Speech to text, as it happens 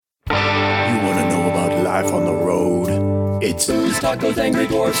life on the road. It's booze, tacos, angry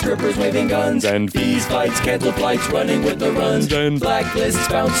dwarfs, strippers waving guns, and fees, fights, cancel flights, running with the runs, and blacklists,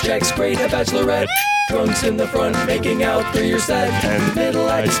 bounce checks, great a bachelorette, drunks in the front making out through your set, and middle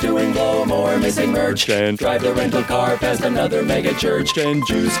acts doing blow more, missing merch, and drive the rental car past another mega church, and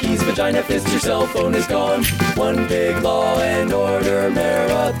juice keys, vagina fist, your cell phone is gone. One big Law and Order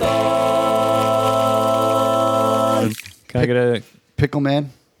marathon. Can I get a Pickle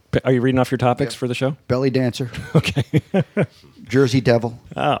Man? Are you reading off your topics for the show? Belly Dancer. Okay. Jersey Devil.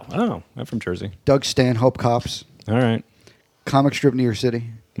 Oh, I'm from Jersey. Doug Stanhope Cops. All right. Comic strip New York City.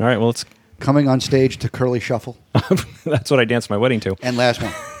 All right, well, it's... Coming on stage to Curly Shuffle. That's what I danced my wedding to. And last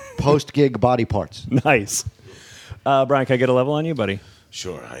one, post-gig body parts. Nice. Brian, can I get a level on you, buddy?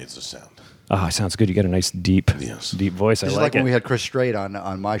 Sure, how does it sound? Oh, it sounds good. You got a nice deep voice. This is like when we had Chris Strait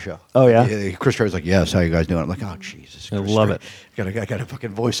on my show. Oh, yeah? Chris Strait was like, yes, how you guys doing? I'm like, oh, Jesus. Chris love Strait. I got a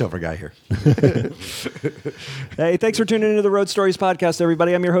fucking voiceover guy here. Hey, thanks for tuning into the Road Stories podcast,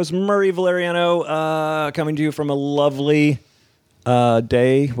 everybody. I'm your host, Murray Valeriano, coming to you from a lovely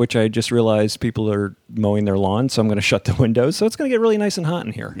day, which I just realized people are mowing their lawn, so I'm going to shut the windows. So it's going to get really nice and hot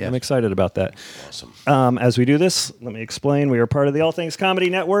in here. Yes. I'm excited about that. Awesome. As we do this, let me explain. We are part of the All Things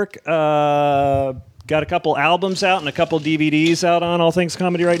Comedy Network. Got a couple albums out and a couple DVDs out on All Things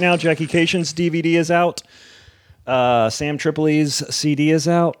Comedy right now. Jackie Cation's DVD is out. Sam Tripoli's CD is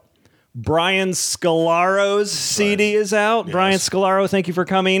out. Brian Scolaro's CD is out. Yes. Brian Scolaro, thank you for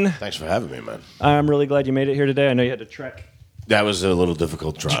coming. Thanks for having me, man. I'm really glad you made it here today. I know you had to trek. That was a little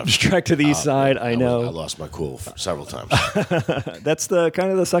difficult drive. Trek to the east side, I know. I lost my cool several times. That's the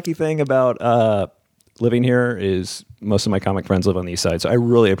kind of the sucky thing about living here is most of my comic friends live on the east side, so I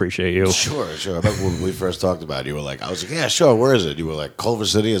really appreciate you. Sure. I remember when we first talked about it, you were like, I was like, yeah, sure, where is it? You were like, Culver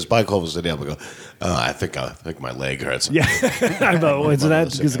City? It's by Culver City. I'm like, I think my leg hurts. Yeah. I know. Is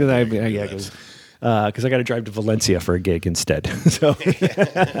that because I got to drive to Valencia for a gig instead. So I'm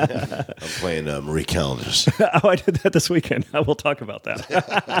playing Marie Callender's. Oh, I did that this weekend. We'll talk about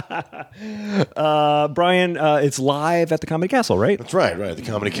that. Brian, it's live at the Comedy Castle, right? That's right. The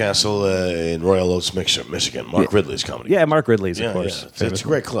Comedy Castle in Royal Oaks, Michigan. Mark Ridley's comedy. Yeah, Mark Ridley's, of course. Yeah. It's a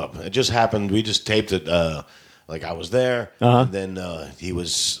great club. It just happened. We just taped it. Like I was there, and then he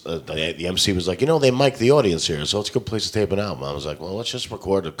was the MC was like, they mic the audience here, so it's a good place to tape an album. I was like, well, let's just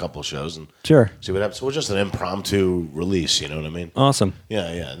record a couple of shows and see what happens. So it was just an impromptu release, you know what I mean? Awesome.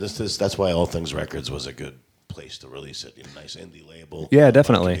 Yeah. That's why All Things Records was a good place to release it. Nice indie label. Yeah,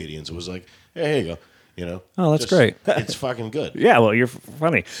 definitely. Comedians. It was like, hey, here you go. Oh, that's great. It's fucking good. Yeah, well, you're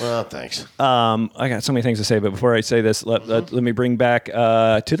funny. Well, thanks. I got so many things to say, but before I say this, let me bring back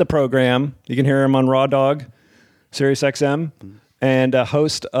to the program. You can hear him on Raw Dog, Sirius XM, and a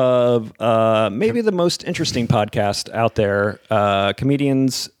host of maybe the most interesting podcast out there,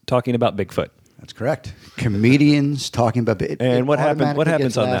 comedians talking about Bigfoot. That's correct. Comedians talking about Bigfoot. And what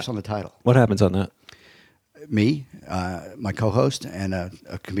happens on that? On the title. What happens on that? Me, my co-host, and a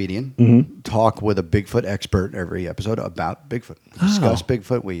comedian talk with a Bigfoot expert every episode about Bigfoot. We discuss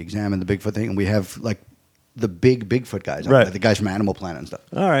Bigfoot. We examine the Bigfoot thing, and we have the big Bigfoot guys, the guys from Animal Planet and stuff.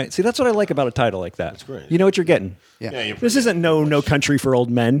 All right. See, that's what I like about a title like that. That's great. You know what you're getting. Yeah. This isn't No Country for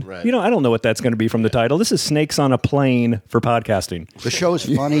Old Men. Right. I don't know what that's going to be from the title. This is Snakes on a Plane for podcasting. The show's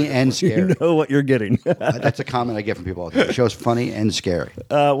funny and scary. You know what you're getting. That's a comment I get from people all the time. The show's funny and scary.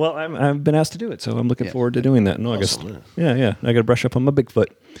 Well, I've been asked to do it, so I'm looking forward to doing that in August. Awesome, yeah. I got to brush up on my Bigfoot.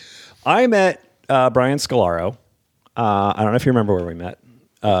 I met Brian Scolaro. I don't know if you remember where we met.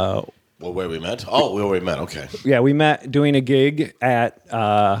 Well, where we met? Oh, where we met. Okay. Yeah, we met doing a gig at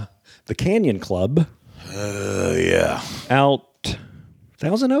the Canyon Club. Yeah. Out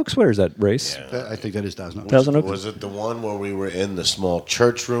Thousand Oaks. Where is that race? Yeah. I think that is Thousand Oaks. Thousand Oaks. Was it the one where we were in the small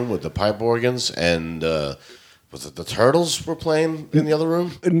church room with the pipe organs and was it the Turtles were playing in the other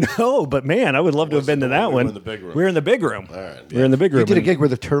room? No, but man, I would love to have been to that one. We were in the big room. We were in the big room. All right. We were in the big room. You did a gig where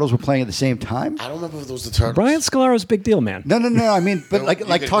the Turtles were playing at the same time? I don't remember if it was the Turtles. Brian Scolaro's a big deal, man. No. I mean, but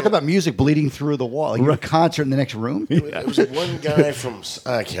talk about music bleeding through the wall. Like a concert in the next room? It was one guy from,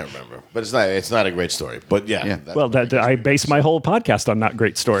 I can't remember, but it's not a great story. But yeah. Well, I base my whole podcast on not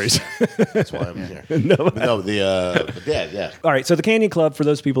great stories. That's why I'm here. Yeah. All right, so the Canyon Club, for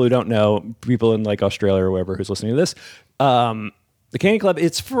those people who don't know, people in Australia or wherever who's listening to this, the Canyon Club,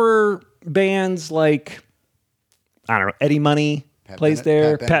 it's for bands like, I don't know, Eddie Money plays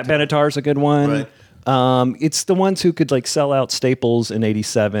there. Pat Benatar's a good one. Right. It's the ones who could sell out Staples in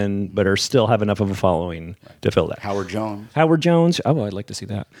 '87, but are still have enough of a following to fill that. Howard Jones. Oh, I'd like to see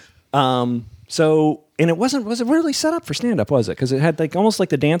that. So, and was it really set up for stand-up, was it? Because it had like almost like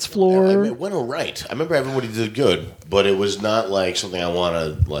the dance floor. It went all right. I remember everybody did good, but it was not like something I want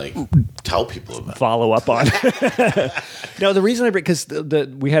to like tell people about. Follow up on. No, the reason because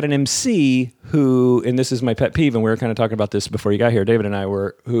we had an MC who, and this is my pet peeve, and we were kind of talking about this before you got here, David and I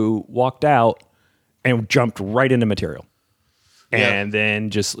were, who walked out and jumped right into material. And then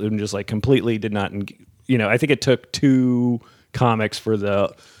just like completely did not, I think it took 2 comics for the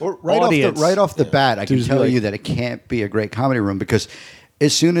audience. Right off the bat, I can tell you that it can't be a great comedy room because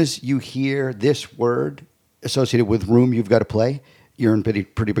as soon as you hear this word associated with room you've got to play, you're in pretty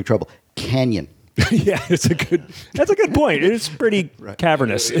big trouble. Canyon. Yeah, that's a good point. It's pretty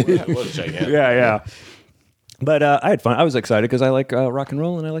cavernous. It was gigantic. Yeah. But I had fun. I was excited because I like rock and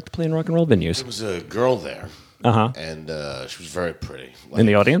roll, and I like to play in rock and roll venues. There was a girl there, and she was very pretty. In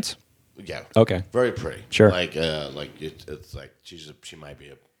the audience? Yeah. Okay. Very pretty. Sure. It's like she might be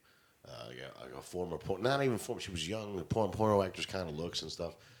a former porn, not even former. She was young. The porno actress kind of looks and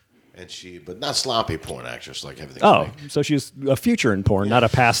stuff, but not sloppy porn actress like everything. Oh, so she's a future in porn, not a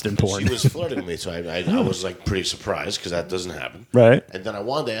past in porn. She was flirting with me, so I was like pretty surprised because that doesn't happen. Right. And then I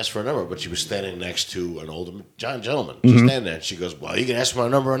wanted to ask for a number, but she was standing next to an older gentleman. She's standing there, and she goes, "Well, you can ask for my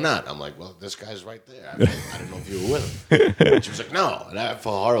number or not." I'm like, "Well, this guy's right there. I didn't know if you were with him." And she was like, "No," and I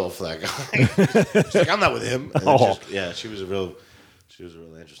felt horrible for that guy. She's like, "I'm not with him." And she was a really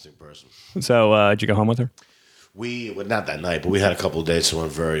interesting person. So, did you go home with her? Not that night, but we had a couple of dates that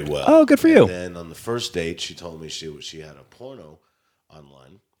went very well. Oh, good for you. And then on the first date, she told me she had a porno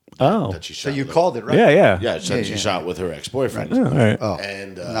online. Oh, that she shot. So you called it, right? Yeah. Yeah, she shot with her ex-boyfriend. Oh, all right. Oh,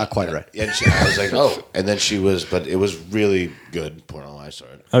 and not quite right. And I was like, oh, and then but it was really good porno. I saw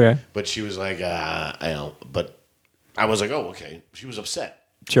it. Okay. But she was like, but I was like, oh, okay. She was upset.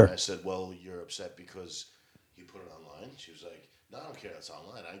 Sure. And I said, well, you're upset because you put it online. She was like, no, I don't care. It's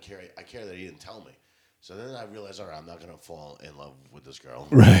online. I care that he didn't tell me. So then I realized, all right, I'm not going to fall in love with this girl.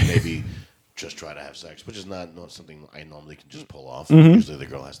 Right. Maybe just try to have sex, which is not something I normally can just pull off. Usually the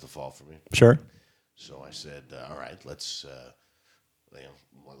girl has to fall for me. Sure. So I said, all right, let's try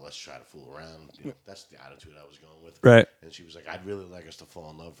to fool around. That's the attitude I was going with. Right. And she was like, I'd really like us to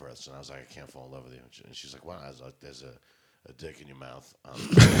fall in love first. And I was like, I can't fall in love with you. And she's like, wow, there's a dick in your mouth on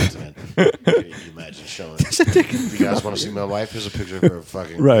the internet. Can you imagine showing it? If you guys want to see my wife, here's a picture of her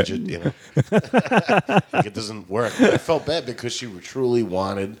fucking midget, like it doesn't work. But I felt bad because she truly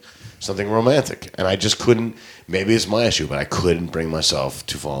wanted something romantic. And I just couldn't, maybe it's my issue, but I couldn't bring myself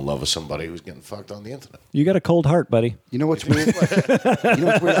to fall in love with somebody who's getting fucked on the internet. You got a cold heart, buddy. You know what's weird?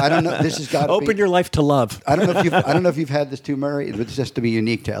 I don't know. This has got to open your life to love. I don't know if you've had this too, Murray. This has to be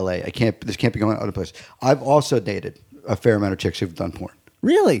unique to LA. This can't be going on other places. I've also dated a fair amount of chicks who've done porn.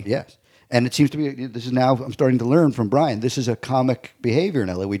 Really? Yes. And it seems to be, this is now, I'm starting to learn from Brian, this is a comic behavior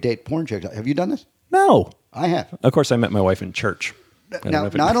in LA. We date porn chicks. Have you done this? No. I have. Of course, I met my wife in church. Now,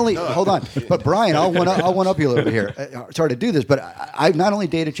 hold on, but Brian, I'll one up you a little bit here. Sorry to do this, but I've not only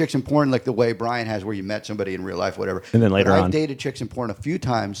dated chicks in porn like the way Brian has, where you met somebody in real life, whatever. And then later I've dated chicks in porn a few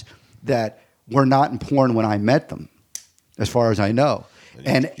times that were not in porn when I met them, as far as I know.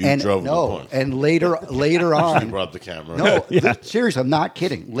 And later on, you brought the camera. No, seriously, I'm not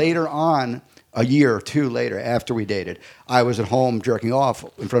kidding. Later on, a year or two later, after we dated, I was at home jerking off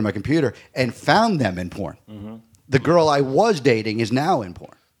in front of my computer and found them in porn. Mm-hmm. The girl I was dating is now in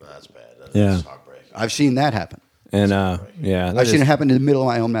porn. That's bad. That's heartbreaking. I've seen that happen. And I've seen it happen in the middle of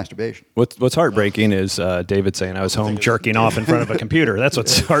my own masturbation. What's heartbreaking is David saying I was home jerking off in front of a computer. That's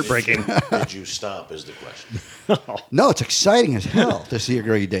what's heartbreaking. Did you stop? Is the question. No, it's exciting as hell to see a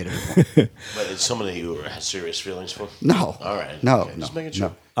girl you dated. But it's somebody you had serious feelings for? No. All right. No. Okay. Just making sure.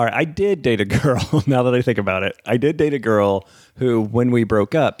 No. All right, I did date a girl. Now that I think about it, I did date a girl who, when we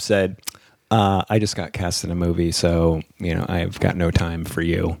broke up, said, I just got cast in a movie, so I've got no time for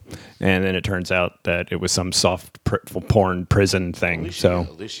you. And then it turns out that it was some soft porn prison thing.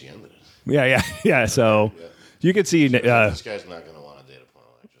 At least she ended it. Yeah. So you could see. This guy's not going to want to date a porno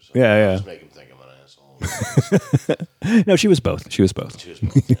actress. So Yeah. Just make him think I'm an asshole. No, she was both. She was both. Yeah.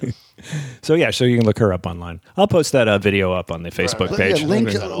 So you can look her up online. I'll post that video up on the Facebook page.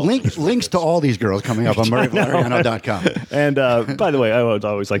 Links to all these girls coming up on MurrayValeriano.com. And by the way, I would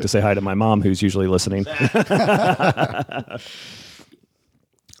always like to say hi to my mom, who's usually listening.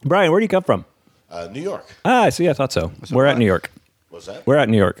 Brian, where do you come from? New York. Ah, see, I thought so. We're at New York. What's that? We're at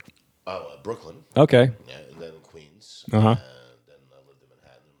New York. Brooklyn. Okay. Yeah, and then Queens. Uh-huh. And then I lived in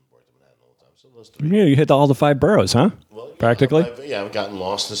Manhattan and worked in Manhattan all the time. So those three. Yeah, you hit all the 5 boroughs, huh? Well, yeah, practically. I've gotten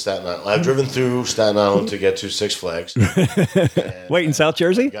lost in Staten Island. I've driven through Staten Island to get to Six Flags. Wait, in South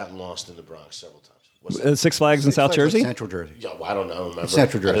Jersey? I've gotten lost in the Bronx several times. Six Flags in South Jersey? Central Jersey. Yeah, well, I don't know. Remember?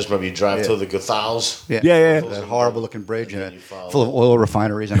 Central Jersey. I just remember you drive through the Gothals. Yeah. That horrible-looking bridge full of oil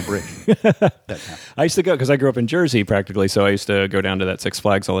refineries and a bridge. I used to go, because I grew up in Jersey practically, so I used to go down to that Six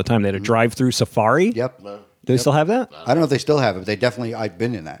Flags all the time. They had a drive-through safari. Yep. Do they still have that? I don't know if they still have it, but they definitely, I've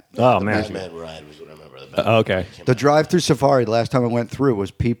been in that. Oh, The man. Batman ride was what I remember. Okay. The drive-through safari, the last time I went through,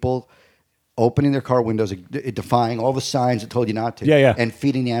 was people opening their car windows, defying all the signs that told you not to. Yeah. And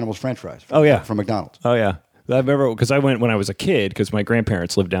feeding the animals French fries. From McDonald's. Oh, yeah. I remember, because I went when I was a kid, because my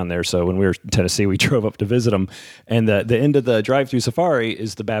grandparents lived down there. So when we were in Tennessee, we drove up to visit them. And the end of the drive-through safari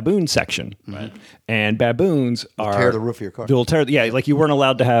is the baboon section. Right. And baboons are... tear the roof of your car. They'll tear, like you weren't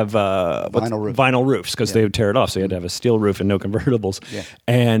allowed to have vinyl roofs, because they would tear it off. So you had to have a steel roof and no convertibles. Yeah.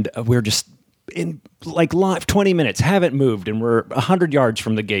 And we're just... in like live 20 minutes, haven't moved, and we're 100 yards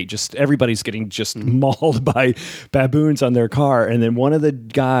from the gate. Just everybody's getting just mauled by baboons on their car. And then one of the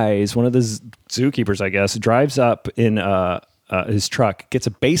zookeepers, I guess, drives up in his truck, gets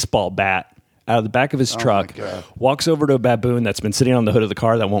a baseball bat out of the back of his truck, walks over to a baboon that's been sitting on the hood of the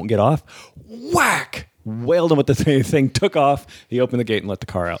car that won't get off, whack! Wailed him with the thing, took off. He opened the gate and let the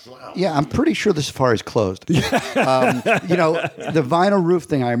car out. Wow. Yeah, I'm pretty sure the safari's closed. The vinyl roof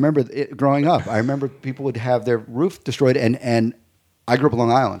thing, I remember growing up. I remember people would have their roof destroyed, and I grew up on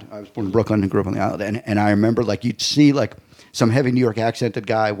Long Island. I was born in Brooklyn and grew up on the island. And I remember, like, you'd see, like, some heavy New York accented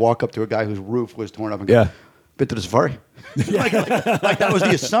guy walk up to a guy whose roof was torn up and go, been to the safari? like that was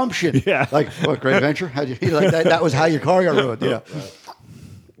the assumption. Yeah. Like, what, great adventure? That was how your car got ruined. Yeah.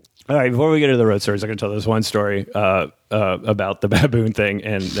 All right, before we get to the road stories, I'm going to tell this one story about the baboon thing,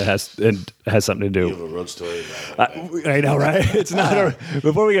 and it has something to do. You have a road story about it. I know, right? It's not.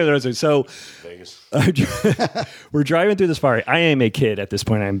 Before we get to the road stories, so Vegas. we're driving through the safari. I am a kid at this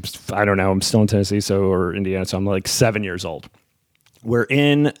point. I don't know. I'm still in Tennessee, or Indiana, so I'm like 7 years old. We're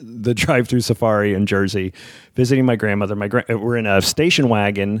in the drive-through safari in Jersey, visiting my grandmother. We're in a station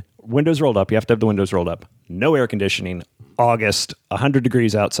wagon, windows rolled up. You have to have the windows rolled up. No air conditioning. August, 100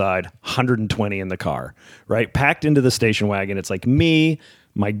 degrees outside, 120 in the car, right? Packed into the station wagon. It's like me,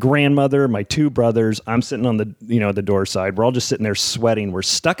 my grandmother, my two brothers. I'm sitting on the door side. We're all just sitting there sweating. We're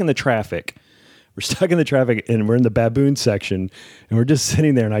stuck in the traffic. And we're in the baboon section, and we're just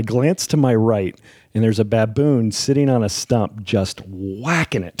sitting there. And I glance to my right, and there's a baboon sitting on a stump, just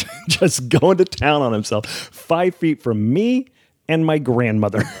whacking it, just going to town on himself, 5 feet from me and my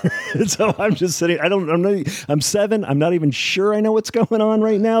grandmother. So I'm just sitting. I'm 7. I'm not even sure I know what's going on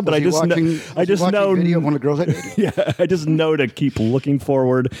right now, but I just know. Video of one of the girls I dated? Yeah, I just know to keep looking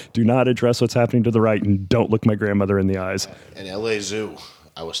forward. Do not address what's happening to the right, and don't look my grandmother in the eyes. In LA Zoo,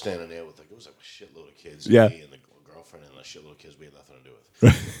 I was standing there with it was like a shitload of kids. Yeah. Me and the girlfriend and a shitload of kids we had nothing to do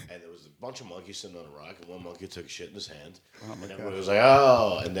with. And there was a bunch of monkeys sitting on a rock, and one monkey took shit in his hand. And everybody was like,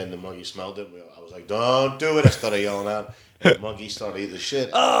 "Oh!" And then the monkey smelled it. I was like, "Don't do it!" I started yelling out. And the monkey started eating the shit.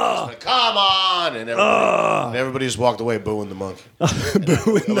 Oh! Like, come on! And everybody just walked away booing the monkey.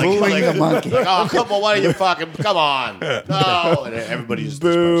 Booing the monkey. Like, oh, come on! Why don't you fucking come on? No! And everybody just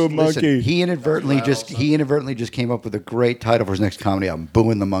boo monkey. Listen, he inadvertently just came up with a great title for his next comedy album,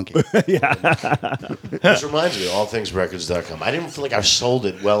 "Booing the Monkey." This reminds me of allthingsrecords.com. I didn't feel like I sold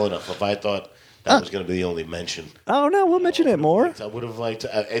it well enough. If I thought that was going to be the only mention. Oh no, we'll mention it more. I would have liked.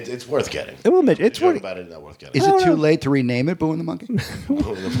 It's worth getting. It's worth about it. Not worth getting. Is it too late to rename it "Booing the Monkey"?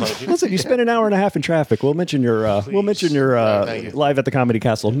 Listen, you spent an hour and a half in traffic. We'll mention your live at the Comedy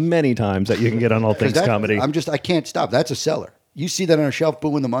Castle many times that you can get on All Things Comedy. I can't stop. That's a seller. You see that on a shelf,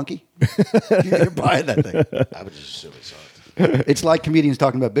 "Booing the Monkey"? You're buying that thing. I would just assume it sucked. It's like comedians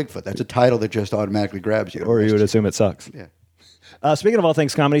talking about Bigfoot. That's a title that just automatically grabs you. Or you would assume it sucks. Yeah. Speaking of All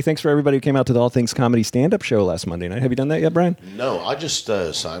Things Comedy, thanks for everybody who came out to the All Things Comedy stand-up show last Monday night. Have you done that yet, Brian? No, I just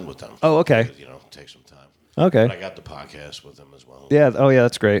signed with them. Oh, okay. Because, take some time. Okay. But I got the podcast with them as well. Yeah. Oh, yeah.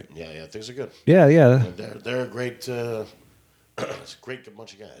 That's great. Yeah. Things are good. Yeah. They're a great. It's a great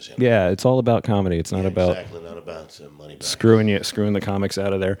bunch of guys. Yeah. It's all about comedy. It's not about not about money back. screwing the comics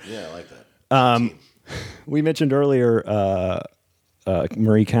out of there. Yeah, I like that. We mentioned earlier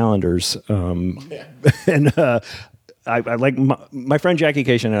Marie Callender's, and I like my friend Jackie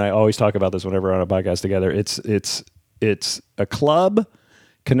Cation and I always talk about this whenever we're on a podcast together. It's a club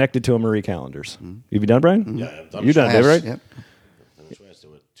connected to a Marie Callender's. Mm-hmm. Have you done it, Brian? Yeah, I've done you done it, right? Yep. There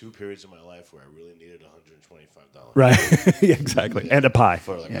were 2 periods in my life where I really needed $125. Right. Yeah, exactly. And a pie.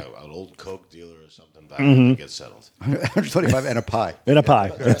 For like an old Coke dealer or something back to get settled. 125 and a pie. And a pie.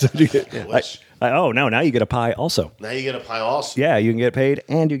 Now you get a pie also. Now you get a pie also. Yeah, you can get paid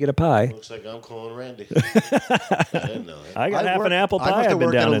and you get a pie. Looks like I'm calling Randy. I didn't know that. I got half an apple I pie. must have I've been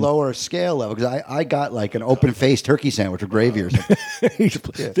worked at down a in. lower scale level because I got like an open-faced turkey sandwich with gravy or something.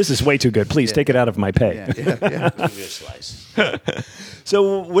 This is way too good. Please take it out of my pay. Yeah. Give me a slice.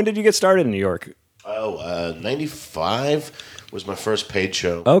 So when did you get started in New York? 95 was my first paid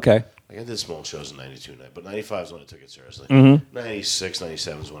show. Okay. I did small shows in 92, but 95 is when I took it seriously. 96,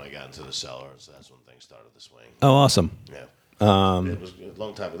 97 is when I got into the cellar, so that's when things started to swing. Oh, awesome. Yeah. It was a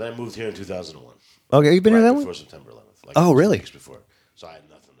long time. But then I moved here in 2001. Okay, you've been here that before long? September 11th. Like 2 weeks before. So I had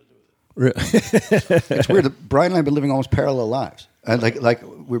nothing to do with it. It's weird. that Brian and I have been living almost parallel lives. And like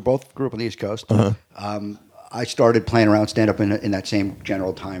we both grew up on the East Coast. I started playing around stand-up in that same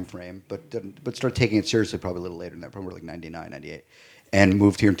general time frame, but started taking it seriously probably a little later than that, probably like 99, 98. And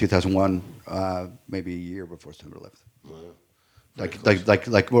moved here in 2001, maybe a year before September 11th.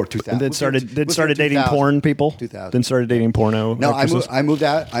 Like more 2000. And then started dating porn people. 2000. Then started dating porno. No, actresses? I moved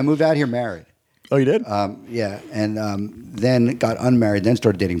out here married. Oh, you did? Yeah, and then got unmarried. Then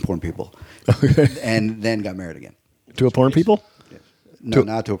started dating porn people, and then got married again. To a porn people? No,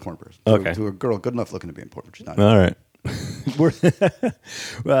 not to a porn person. Okay. To a girl good enough looking to be in porn, which is not. All right.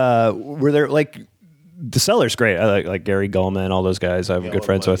 Were there like the Cellar's great? I like Gary Gulman, all those guys. I'm good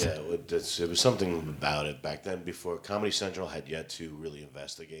friends with. Yeah, it was something about it back then. Before Comedy Central had yet to really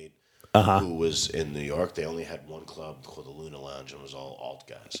investigate who was in New York. They only had one club called the Luna Lounge, and it was all alt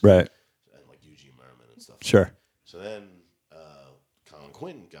guys, Right. and like Eugene Merman and stuff. Sure. So then Colin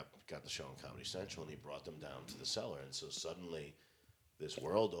Quinn got the show on Comedy Central, and he brought them down to the Cellar, and so suddenly this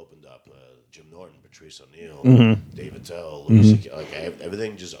world opened up. Jim Norton, Patrice O'Neill, David Tell, Louis C.K., like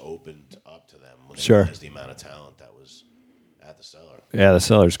everything just opened up to them when they realized the amount of talent that was at the Cellar. Yeah, the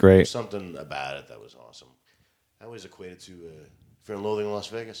Cellar's great. There's something about it that was awesome. I always equated to Fear and Loathing in Las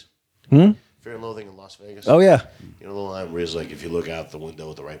Vegas. Fear and Loathing in Las Vegas. Oh, yeah. You know the line where it's like, if you look out the window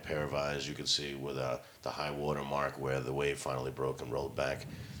with the right pair of eyes, you can see where the high water mark where the wave finally broke and rolled back.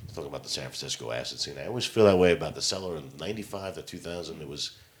 Talking about the San Francisco acid scene. I always feel that way about the Cellar in 95 to 2000. There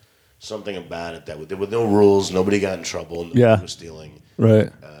was something about it that there were no rules. Nobody got in trouble. Nobody was stealing.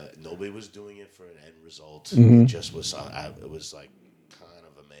 Right. Nobody was doing it for an end result. It just was. It was like kind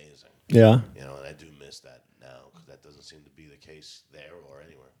of amazing. Yeah. You know, and I do miss that now because that doesn't seem to be the case there or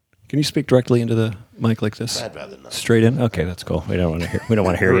anywhere. Can you speak directly into the mic like this? I'd rather not. Straight in. Okay, that's cool. We don't want to hear. We don't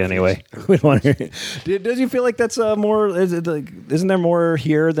want to hear you anyway. We don't want to hear you. Does you feel like that's more? Isn't there more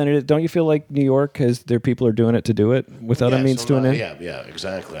here than it? Don't you feel like New York has there people are doing it to do it without a means to an end? Yeah,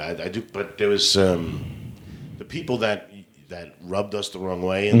 exactly. I do, but there was the people that rubbed us the wrong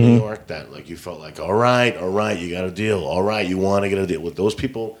way in New York. That like you felt like, all right, you got a deal. All right, you want to get a deal. With those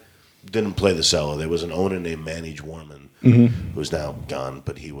people, didn't play the Cellar. There was an owner named Manny Warman. Who's now gone,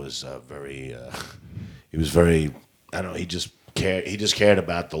 but he was very. I don't know. He just cared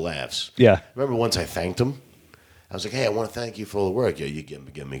about the laughs. Yeah. I remember once I thanked him. I was like, "Hey, I want to thank you for all the work you give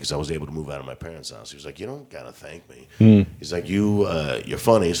me because I was able to move out of my parents' house." He was like, "You don't gotta thank me." He's like, "You're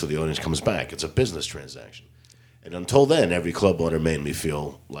funny, so the audience comes back. It's a business transaction." And until then, every club owner made me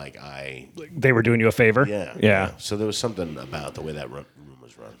feel like they were doing you a favor. Yeah. So there was something about the way that room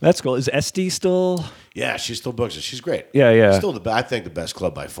was run. That's cool. Is SD still? Yeah, she still books it. She's great. Yeah. Still I think the best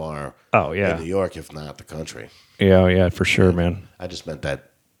club by far. Oh, yeah. In New York, if not the country. Yeah, for sure, man. I just meant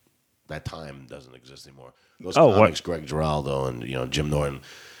that time doesn't exist anymore. Those comics, Greg Giraldo and Jim Norton,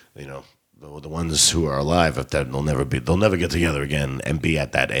 the ones who are alive, if that they'll never get together again and be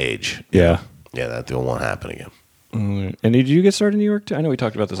at that age. Yeah, that won't happen again. And did you get started in New York too? I know we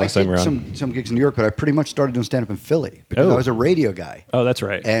talked about this last time around. Some gigs in New York, but I pretty much started doing stand up in Philly because I was a radio guy. Oh, that's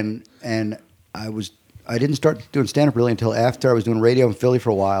right. And I didn't start doing stand up really until after I was doing radio in Philly for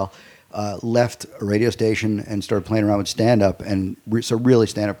a while. Left a radio station and started playing around with stand up, and so really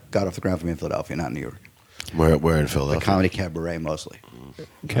stand up got off the ground for me in Philadelphia, not New York. Where in Philadelphia? The Comedy Cabaret mostly.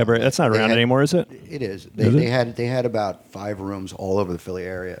 Cabaret. That's not around anymore, is it? It is. They had about 5 rooms all over the Philly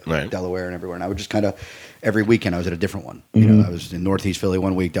area, right. Delaware and everywhere. And I would just kind of every weekend I was at a different one. I was in Northeast Philly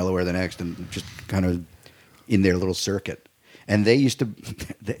one week, Delaware the next, and just kind of in their little circuit. And they used to.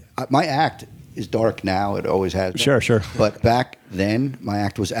 My act is dark now. It always has been. Sure. But back then, my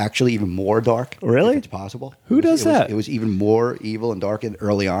act was actually even more dark. Really? If it's possible. Who does that? It was even more evil and dark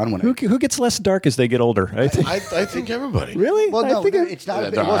early on. Who gets less dark as they get older? I think everybody. Really? Well, no, it's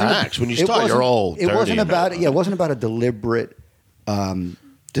not. There are acts. When you start, you're all dirty. It wasn't about. It wasn't about a deliberate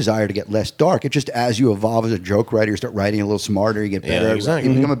desire to get less dark. It's just as you evolve as a joke writer, you start writing a little smarter. You get better. Yeah, exactly.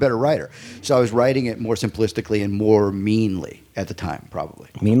 You become a better writer. So I was writing it more simplistically and more meanly at the time, probably.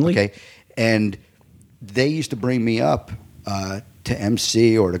 Meanly? Okay. And they used to bring me up to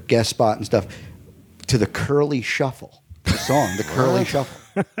MC or to guest spot and stuff to the Curly Shuffle, the song, the Curly Shuffle.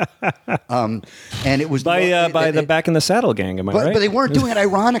 And it was by the Back in the Saddle gang, am I right? But they weren't doing it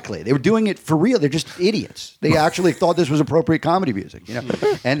ironically. They were doing it for real. They're just idiots. They actually thought this was appropriate comedy music, you know.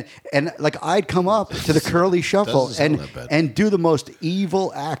 And like I'd come up to the Curly Shuffle and do the most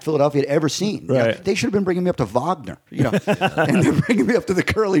evil act Philadelphia had ever seen. Right. You know? They should have been bringing me up to Wagner, you know, and they're bringing me up to the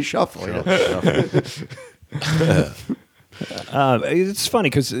Curly Shuffle. You know? It's funny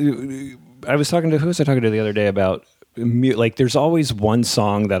because I was talking to who was I talking to the other day about like there's always one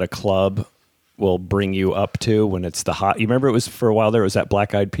song that a club will bring you up to when it's the hot. You remember it was for a while there was that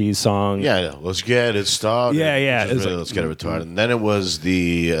Black Eyed Peas song. Yeah, let's get it started. Yeah. Let's get it retarded. And then it was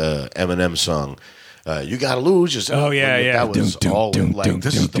the Eminem song. You gotta lose yourself. Oh yeah. That was all like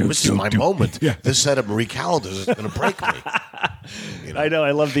this is my moment. Yeah. This set of Marie Callender's is gonna break me. You know? I know.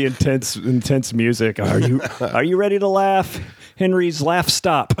 I love the intense music. Are you ready to laugh? Henry's laugh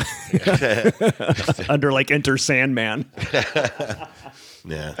stop. Under like Enter Sandman.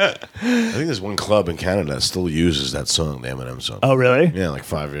 Yeah. I think there's one club in Canada that still uses that song, the Eminem song. Oh, really? Yeah, like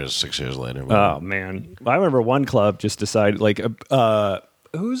 6 years later. Oh, man. I remember one club just decided, like, is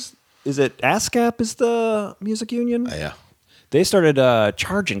it ASCAP is the music union? Yeah. They started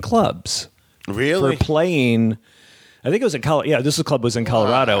charging clubs. Really? For playing. I think it was in Colorado. Yeah, this club was in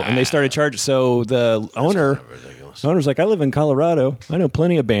Colorado, and they started charging. So the owner's like, I live in Colorado. I know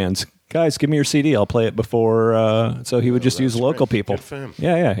plenty of bands. Guys, give me your CD. I'll play it before. So he would just use local people. Good for him.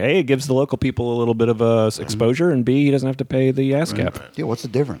 Yeah. A, it gives the local people a little bit of exposure, and B, he doesn't have to pay the ASCAP. Right. Yeah, what's the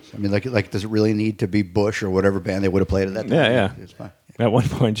difference? I mean, like, does it really need to be Bush or whatever band they would have played at that time? Yeah. It's fine. At one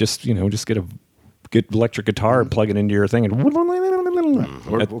point, just get a good electric guitar and plug it into your thing, and we're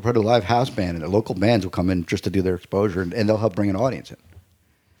part of a live house band, and the local bands will come in just to do their exposure, and they'll help bring an audience in.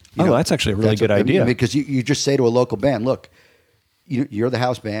 That's actually a really good idea. Because you just say to a local band, look, you're the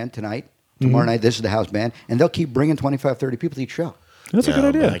house band tonight. Tomorrow night, this is the house band. And they'll keep bringing 25, 30 people to each show. That's a good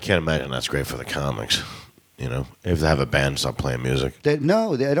idea. I can't imagine that's great for the comics. You know, if they have a band stop playing music. I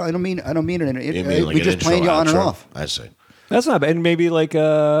don't mean it. Like we just playing you on and off. I see. That's not bad. And maybe like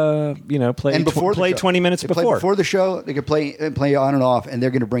play 20 minutes before. Before the show, they could play you on and off, and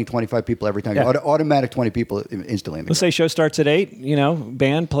they're going to bring 25 people every time. Yeah. Automatic 20 people instantly. Let's say show starts at 8.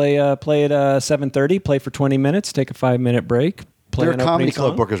 Band play at 7:30. Play for 20 minutes. Take a 5-minute break. Play there are comedy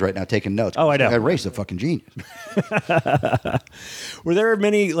club bookers right now taking notes. Oh, I know. Ray's a fucking genius. Were there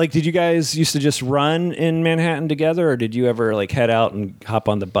many, did you guys used to just run in Manhattan together, or did you ever head out and hop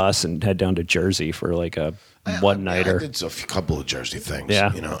on the bus and head down to Jersey for a one-nighter? I did a couple of Jersey things. Yeah.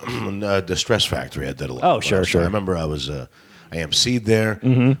 The Stress Factory, I did a lot. Oh, sure. I remember I was... I emceed there.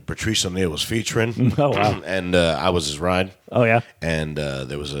 Mm-hmm. Patrice O'Neill was featuring. Oh, wow. And I was his ride. Oh, yeah. And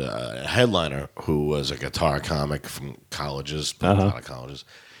there was a headliner who was a guitar comic from colleges, a lot of colleges.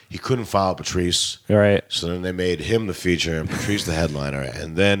 He couldn't follow Patrice. All right. So then they made him the feature and Patrice the headliner.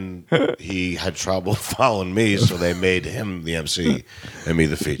 And then he had trouble following me, so they made him the MC and me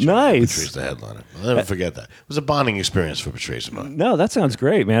the feature. Nice. Patrice the headliner. I'll never forget that. It was a bonding experience for Patrice and mine. No, that sounds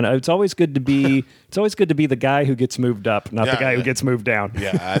great, man. It's always good to be the guy who gets moved up, not the guy who gets moved down.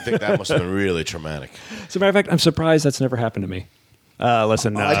 Yeah, I think that must have been really traumatic. As a matter of fact, I'm surprised that's never happened to me.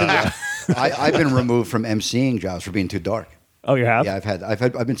 Listen, I've been removed from emceeing jobs for being too dark. Oh, you have? Yeah,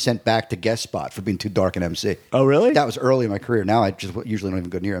 I've been sent back to guest spot for being too dark in MC. Oh, really? That was early in my career. Now I just usually don't even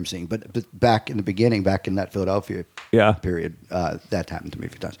go near emceeing. But back in the beginning, back in that Philadelphia period, that happened to me a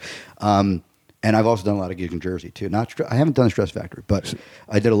few times. And I've also done a lot of gigs in Jersey too. I haven't done the Stress Factory, but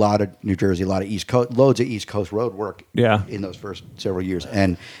I did a lot of New Jersey, a lot of East Coast, loads of East Coast road work. In those first several years,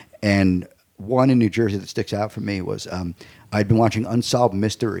 and one in New Jersey that sticks out for me was I'd been watching Unsolved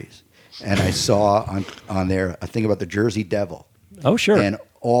Mysteries. And I saw on there a thing about the Jersey Devil. Oh, sure. And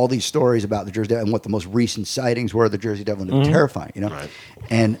all these stories about the Jersey Devil and what the most recent sightings were of the Jersey Devil. And they're terrifying, Right.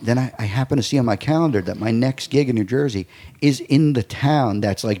 And then I happen to see on my calendar that my next gig in New Jersey is in the town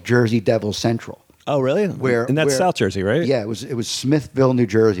that's like Jersey Devil Central. Oh, really? And that's South Jersey, right? Yeah, it was Smithville, New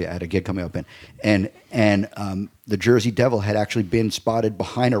Jersey. I had a gig coming up in. And the Jersey Devil had actually been spotted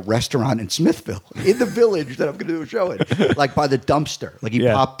behind a restaurant in Smithville, in the village that I'm going to do a show in, like by the dumpster. Like he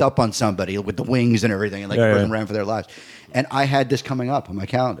popped up on somebody with the wings and everything, and the person ran for their lives. And I had this coming up on my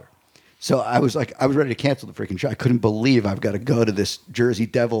calendar. So I was ready to cancel the freaking show. I couldn't believe I've got to go to this Jersey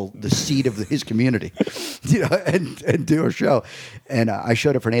Devil, the seat of his community, and do a show. And I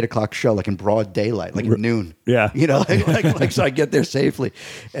showed up for an 8:00 show, like in broad daylight, like at noon. Yeah, like so I get there safely,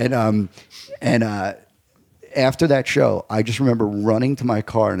 and after that show, I just remember running to my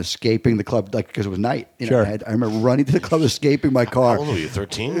car and escaping the club, like because it was night. You know, Sure. I remember running to the club, escaping my car. How old were you?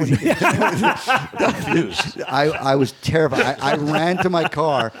 13? Confused. I was terrified. I ran to my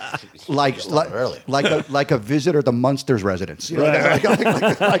car early. like a visitor at the Munsters residence. You know,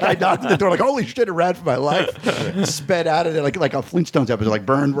 like I knocked on the door, like holy shit, and ran for my life. Sped out of there like a Flintstones episode, like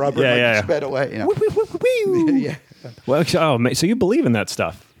burned rubber, sped away. You know? Yeah. Well, so you believe in that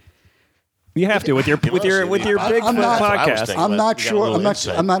stuff? You have to with your Bigfoot I'm not- podcast. I'm not You got a sure. little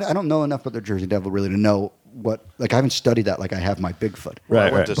insight. I don't know enough about the Jersey Devil really to know what. Like I haven't studied that like I have my Bigfoot. Well, I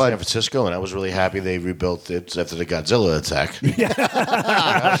Right, went to But- San Francisco, and I was really happy they rebuilt it after the Godzilla attack.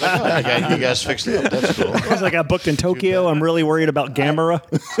 I was like, you guys fixed it up. That's cool. Because I got booked in Tokyo, I'm really worried about Gamera.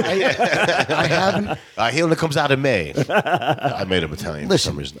 I haven't. He only comes out in May. I made him Italian for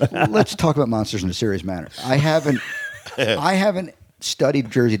some reason. Let's talk about monsters in a serious manner. I haven't studied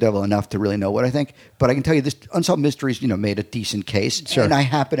Jersey Devil enough to really know what I think, but I can tell you this: Unsolved Mysteries, made a decent case. Sure. And I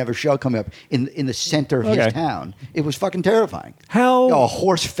happen to have a show coming up in the center of Okay. his town. It was fucking terrifying. How- a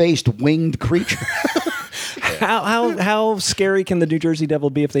horse-faced winged creature. How scary can the New Jersey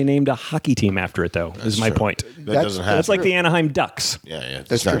Devil be if they named a hockey team after it, though? Is my true. point. That doesn't happen. That's like the Anaheim Ducks. Yeah, it's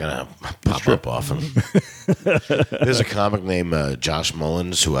That's not true. going to pop up often. There's a comic named Josh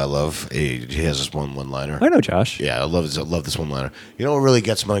Mullins who I love. He has this one-liner. I know, Josh. Yeah, I love this one-liner. You know what really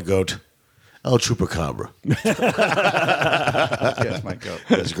gets my goat? El Chupacabra. Yes, my goat.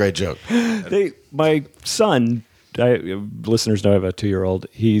 That's a great joke. My son, listeners know I have a 2-year-old.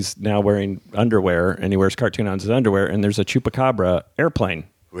 He's now wearing underwear, and he wears cartoon on his underwear. And there's a Chupacabra airplane.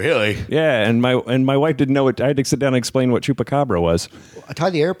 Really? Yeah, and my wife didn't know it. I had to sit down and explain what Chupacabra was. I tie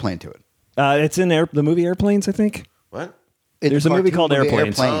the airplane to it. It's in the movie Airplanes, I think. What? There's a movie called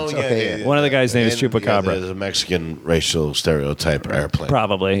Airplanes. Okay. One of the guys' name is And, Chupacabra. there's a Mexican racial stereotype airplane.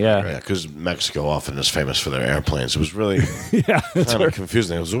 Probably, yeah. Yeah, because Mexico often is famous for their airplanes. It was really Yeah, that's kind of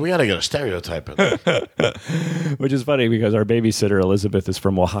confusing. It was, we got to get a stereotype in there. which is funny because our babysitter, Elizabeth, is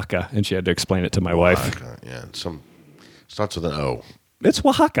from Oaxaca, and she had to explain it to my wife. Yeah, starts with an O. It's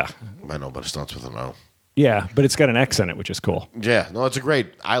Oaxaca. I know, but it starts with an O. Yeah, but it's got an X in it, which is cool. Yeah, no, it's a great.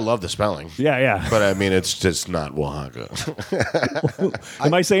 I love the spelling. Yeah. But I mean, it's just not Oaxaca.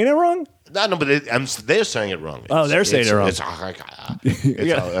 Am I saying it wrong? No, but they're saying it wrong. Oh, they're saying it wrong. It's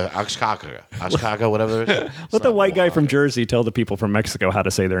Oaxaca, whatever it is. Let the white guy from Jersey tell the people from Mexico how to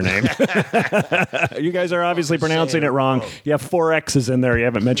say their name. You guys are obviously pronouncing it wrong. You have 4 X's in there. You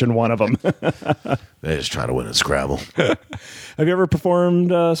haven't mentioned one of them. They're just trying to win at Scrabble. Have you ever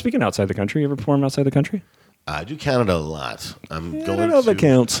performed, speaking outside the country, you ever performed outside the country? I do Canada a lot. I'm I going don't know if to. it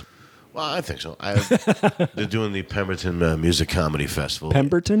counts. Well, I think so. They're doing the Pemberton Music Comedy Festival.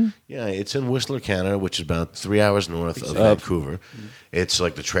 Pemberton? Yeah, it's in Whistler, Canada, which is about 3 hours north of Vancouver. It's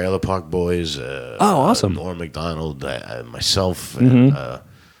like the Trailer Park Boys. Awesome. Norm MacDonald, myself, and a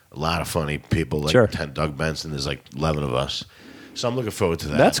lot of funny people like Sure. Doug Benson. There's like 11 of us. So I'm looking forward to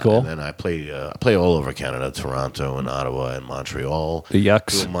that. That's cool. And then I play all over Canada, Toronto and Ottawa and Montreal. The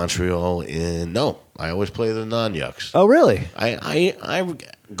Yucks? Do Montreal. No, I always play the non-Yucks. Oh, really? I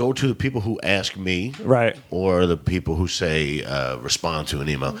go to the people who ask me, Right. or the people who say respond to an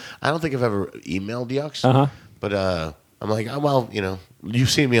email. I don't think I've ever emailed Yucks, but I'm like, oh, well, you've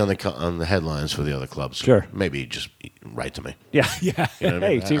seen me on the headlines for the other clubs. Sure. Maybe just write to me. Yeah. You know what I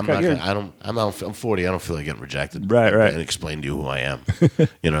Hey, mean? so I'm 40. I don't feel like getting rejected. Right. And explain to you who I am.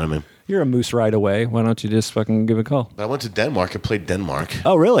 You know what I mean? You're a moose ride away. Why don't you just fucking give a call? But I went to Denmark. I played Denmark.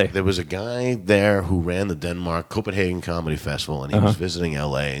 Oh, really? There was a guy there who ran the Denmark Copenhagen Comedy Festival, and he was visiting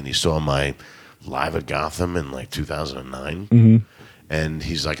L.A., and he saw my Live at Gotham in like 2009. Mm-hmm. And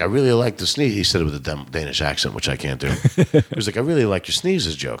he's like, I really like the sneeze. He said it with a Danish accent, which I can't do. He was like, I really like your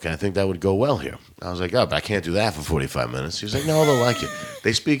sneezes joke, and I think that would go well here. I was like, oh, but I can't do that for 45 minutes. He was like, no, they'll like it.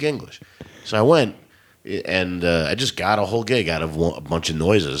 They speak English. So I went, and I just got a whole gig out of a bunch of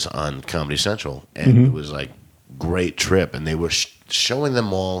noises on Comedy Central, and it was like great trip. And they were showing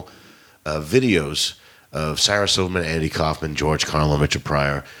them all videos of Sarah Silverman, Andy Kaufman, George Carlin, Richard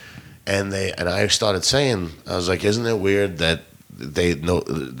Pryor, and I started saying, I was like, isn't it weird that they know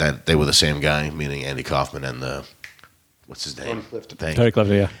that they were the same guy, meaning Andy Kaufman and what's his name? Tony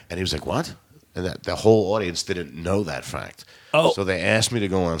Clifton, yeah. And he was like, what? And that the whole audience didn't know that fact. Oh. So they asked me to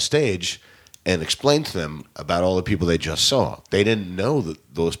go on stage and explain to them about all the people they just saw. They didn't know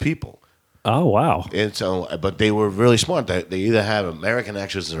those people. Oh, wow. And so, but they were really smart. They either have American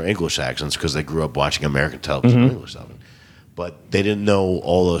accents or English accents because they grew up watching American television or English television. But they didn't know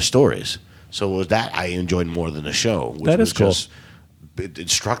all those stories. So it was that I enjoyed more than the show. Which That is was cool. Just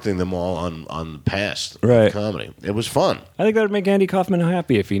instructing them all on the past Right. of comedy. It was fun. I think that would make Andy Kaufman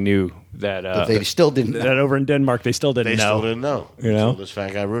happy if he knew that they still didn't know. That over in Denmark they still didn't They know. still didn't know. You know? So this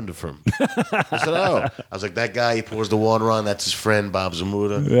fat guy ruined it for him. I said, I was like, that guy, he pours the water on, that's his friend, Bob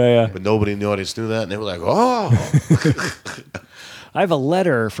Zamuda. Yeah. But nobody in the audience knew that, and they were like, oh. I have a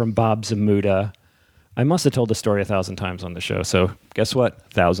letter from Bob Zamuda. I must have told the story 1,000 times on the show, so guess what?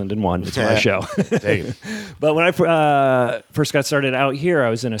 1,001. It's my show. Take it. But when I first got started out here, I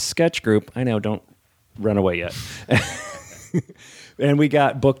was in a sketch group. I know, don't run away yet. And we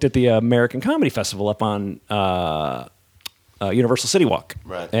got booked at the American Comedy Festival up on Universal City Walk.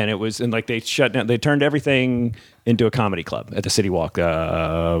 Right. And it was, and like they shut down, they turned everything into a comedy club at the City Walk.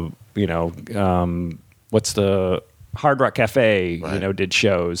 What's the Hard Rock Cafe, Right. did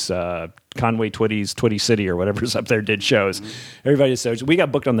shows. Conway Twitty's Twitty City or whatever's up there did shows. Mm-hmm. Everybody did shows. We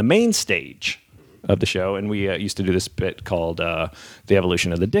got booked on the main stage of the show, and we used to do this bit called The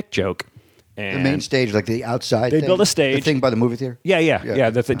Evolution of the Dick Joke. And The main stage, like the outside. They thing? built a stage. The thing by the movie theater. Yeah.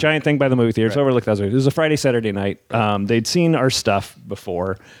 The giant thing by the movie theater. It's overlooked that way. It was a Friday, Saturday night. They'd seen our stuff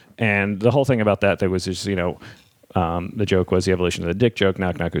before, and the whole thing about that was just, the joke was the evolution of the dick joke.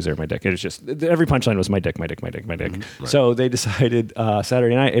 Knock, knock, who's there? My dick. It was just, every punchline was my dick, my dick, my dick, my dick. Right. So they decided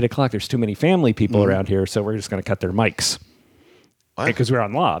Saturday night, 8 o'clock, there's too many family people around here, so we're just going to cut their mics. Because we're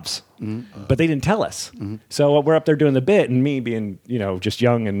on lobs. But they didn't tell us. So we're up there doing the bit, and me being, just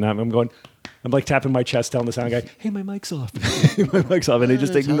young, and I'm going, I'm like tapping my chest, telling the sound guy, hey, my mic's off. My mic's off. And they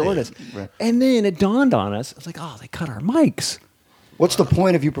just ignored us. Right. And then it dawned on us. It's like, oh, they cut our mics. What's the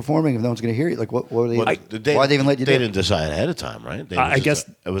point of you performing if no one's going to hear you? Like, what are they? Well, why they even let you do They it? didn't decide ahead of time, right? I guess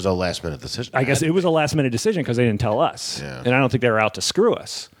it was a last minute decision. I guess it was a last minute decision because they didn't tell us. Yeah. And I don't think they were out to screw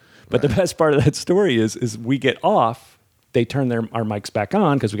us. But the best part of that story is we get off. They turn our mics back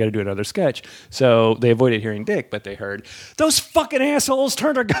on because we got to do another sketch. So they avoided hearing Dick, but they heard, those fucking assholes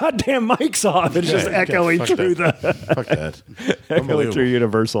turned our goddamn mics off. It's just echoing fuck through that. Fuck that. echoing through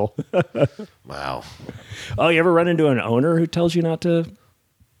Universal. Wow. Oh, you ever run into an owner who tells you not to,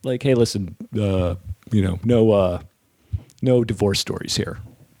 like, hey, listen, no divorce stories here?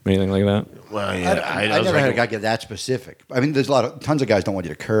 Anything like that? Well, yeah. I was never like, had a guy get that specific. I mean, there's tons of guys don't want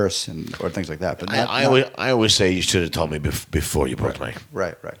you to curse or things like that. But not, I always say you should have told me before you booked me.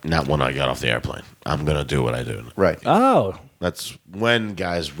 right. Not when I got off the airplane. I'm going to do what I do. Right. Oh, That's when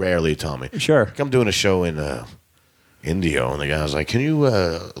guys rarely tell me. Sure. Like I'm doing a show in Indio, and the guy was like, can you,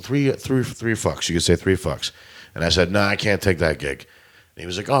 three fucks? You could say 3 fucks. And I said, no, I can't take that gig. And he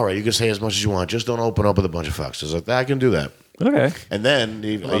was like, all right, you can say as much as you want. Just don't open up with a bunch of fucks. I was like, I can do that. okay. And then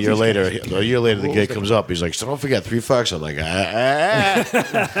a year later, the gig comes up. He's like, so don't forget 3 fucks. I'm like,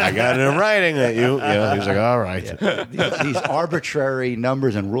 I got it in writing that you. He was like, all right. These arbitrary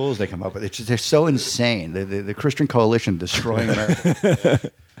numbers and rules they come up with, they're so insane. The Christian Coalition destroying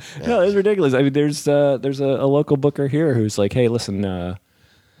America. No, it's ridiculous. I mean, there's a local booker here who's like, hey, listen,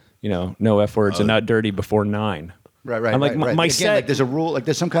 no F words and not dirty before 9. Right. I'm like, right. my Again, set. like there's a rule, like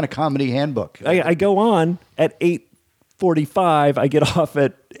there's some kind of comedy handbook. I go on at 8:45. I get off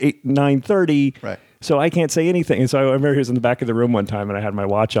at 9:30. Right. So I can't say anything. And so I remember he was in the back of the room one time, and I had my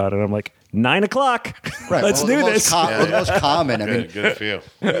watch on, and I'm like, 9 o'clock. Right. Let's do this. The most common. I mean, Good for you.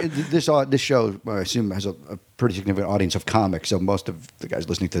 this show, I assume, has a pretty significant audience of comics. So most of the guys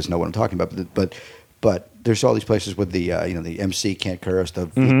listening to this know what I'm talking about. But there's all these places with the the MC can't curse,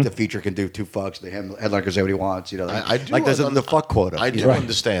 the feature can do 2 fucks, the headliner can say what he wants. I do like there's the fuck quota. I do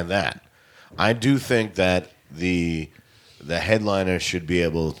understand that. I do think that the headliner should be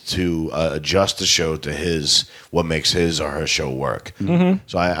able to adjust the show to what makes his or her show work.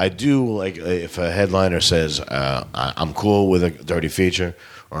 So I do like if a headliner says I'm cool with a dirty feature,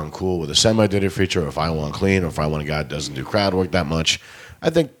 or I'm cool with a semi-dirty feature, or if I want clean, or if I want a guy that doesn't do crowd work that much. I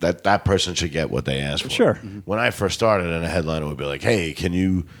think that person should get what they asked for. Sure. When I first started, and a headliner would be like, "Hey, can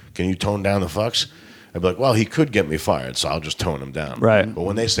you tone down the fucks?" I'd be like, "Well, he could get me fired, so I'll just tone him down." Right. But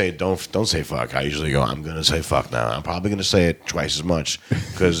when they say don't say fuck, I usually go, "I'm going to say fuck now. I'm probably going to say it twice as much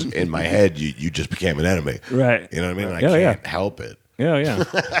because in my head you just became an enemy." Right. You know what I mean? I Yeah, can't help it. Yeah.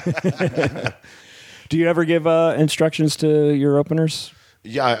 Do you ever give instructions to your openers?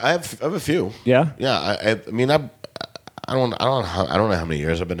 Yeah, I have a few. Yeah? Yeah. I mean, I don't know how many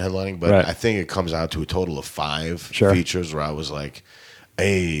years I've been headlining, but Right. I think it comes out to a total of 5 Sure. features where I was like,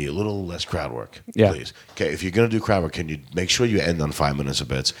 hey, a little less crowd work, Yeah. please. Okay, if you're going to do crowd work, can you make sure you end on 5 minutes of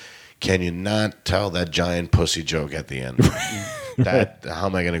bits? Can you not tell that giant pussy joke at the end? How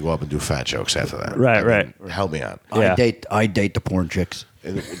am I going to go up and do fat jokes after that? Right, right. Help me out. Yeah. I date the porn chicks.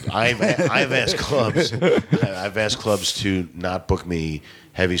 I've asked clubs. I've asked clubs to not book me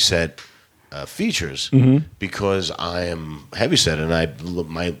heavy set features because I am heavy set, and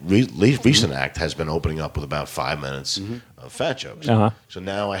my recent act has been opening up with about 5 minutes fat jokes. Uh-huh. So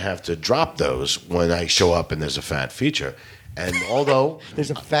now I have to drop those when I show up and there's a fat feature. And although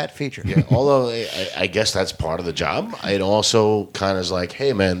There's a fat feature. yeah, although I guess that's part of the job, it also kind of is like,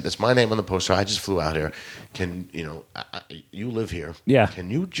 hey man, that's my name on the poster. I just flew out here. Can you live here? Yeah.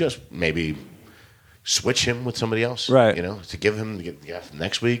 Can you just maybe switch him with somebody else? Right. To give him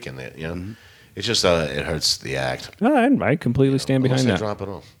next week, and it's just it hurts the act. I completely stand behind Unless that. they drop it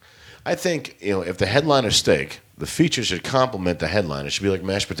off. I think if the headliner's steak, the feature should complement the headline. It should be like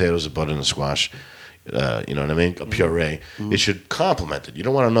mashed potatoes, a butter, and a squash. You know what I mean? A puree. It should complement it. You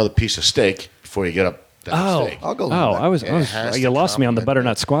don't want another piece of steak before you get up that steak. I'll go. You lost me on the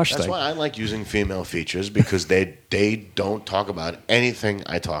butternut squash That's thing. why I like using female features because they don't talk about anything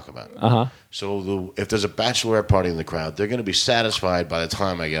I talk about. Uh-huh. So if there's a bachelorette party in the crowd, they're going to be satisfied by the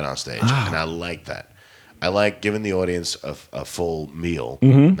time I get on stage, and I like that. I like giving the audience a full meal,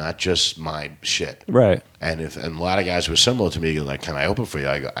 not just my shit. Right. And a lot of guys who are similar to me, like, can I open for you?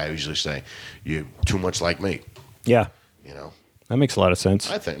 I usually say, you're too much like me. Yeah. You That makes a lot of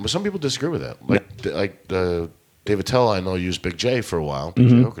sense. I think, but some people disagree with that. Like David Tell, I know used Big J for a while, Big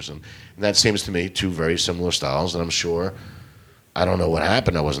J Okerson, and that seems to me two very similar styles. And I'm sure, I don't know what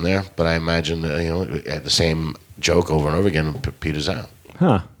happened. I wasn't there, but I imagine the same joke over and over again peters out.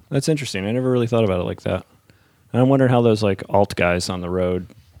 Huh. That's interesting. I never really thought about it like that. And I'm wondering how those like alt guys on the road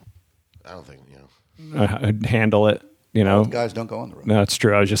I don't think handle it. Guys don't go on the road. No, it's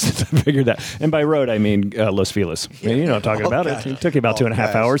true. I just figured that. And by road, I mean Los Feliz. I mean, what I'm talking about. It took you about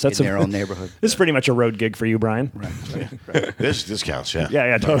 2.5 hours. That's in their own neighborhood. This is pretty much a road gig for you, Brian. Right. This counts. Yeah.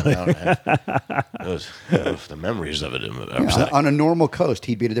 Yeah, totally. The memories of it. On a normal coast,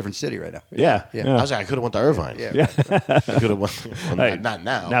 he'd be in a different city right now. Yeah. I was like, I could have went to Irvine. Yeah. I could have went. Hey, not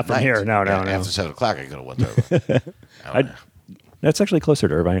now. not from here. No. After 7 o'clock, I could have went to Irvine. That's actually closer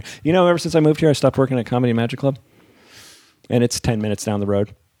to Irvine. Ever since I moved here, I stopped working at Comedy Magic Club. And it's 10 minutes down the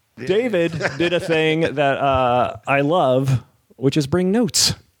road. Yeah. David did a thing that I love, which is bring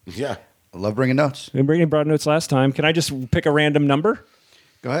notes. Yeah. I love bringing notes. We brought notes last time. Can I just pick a random number?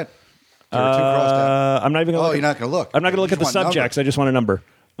 Go ahead. There were two crossed out. I'm not even going to look. You're not going to look. I'm not going to look at the subjects. I just want a number.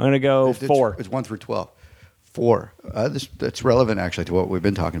 I'm going to go 4. It's 1 through 12. 4. That's relevant, actually, to what we've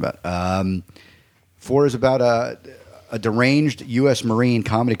been talking about. 4 is about a deranged U.S. Marine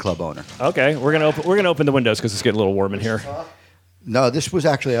comedy club owner. Okay, we're gonna open the windows because it's getting a little warm in here. No, this was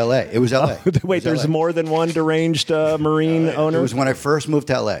actually L.A. It was L.A. Wait, there's more than one deranged Marine owner? It was when I first moved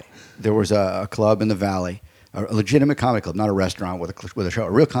to L.A. There was a club in the Valley, a legitimate comedy club, not a restaurant with a show, a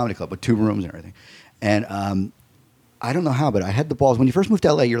real comedy club with 2 rooms and everything. And I don't know how, but I had the balls. When you first move to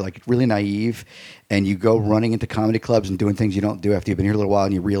L.A., you're like really naive, and you go running into comedy clubs and doing things you don't do after you've been here a little while,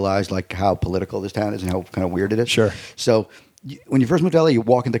 and you realize like how political this town is and how kind of weird it is. Sure. So when you first move to LA, you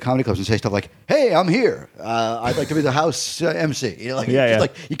walk into comedy clubs and say stuff like, "Hey, I'm here. I'd like to be the house MC." Like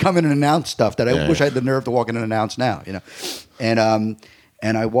you come in and announce stuff that I wish I had the nerve to walk in and announce now.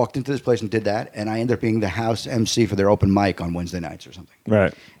 And I walked into this place and did that, and I ended up being the house MC for their open mic on Wednesday nights or something.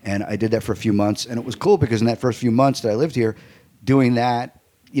 Right. And I did that for a few months, and it was cool because in that first few months that I lived here, doing that,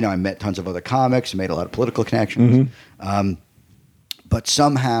 I met tons of other comics, made a lot of political connections. Mm-hmm. But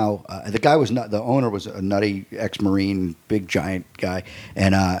somehow, the owner was a nutty ex-Marine, big giant guy,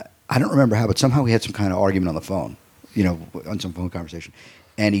 and I don't remember how, but somehow we had some kind of argument on the phone, on some phone conversation,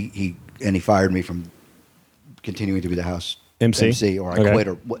 and he fired me from continuing to be the house MC or I quit,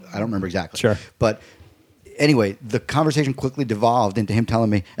 or I don't remember exactly. Sure. But anyway, the conversation quickly devolved into him telling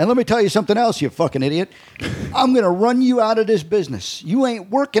me, and let me tell you something else, you fucking idiot. I'm going to run you out of this business. You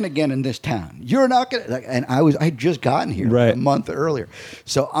ain't working again in this town. You're not going to. And I had just gotten here a month earlier.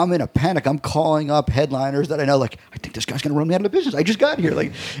 So I'm in a panic. I'm calling up headliners that I know, like, I think this guy's going to run me out of the business. I just got here.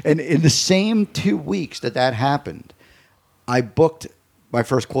 And in the same 2 weeks that happened, I booked my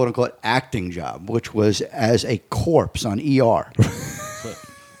first quote-unquote acting job, which was as a corpse on ER.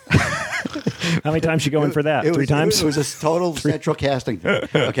 How many times you go in for that? 3 times? It was a total central casting thing.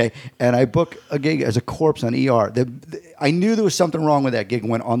 Okay. And I booked a gig as a corpse on ER. I knew there was something wrong with that gig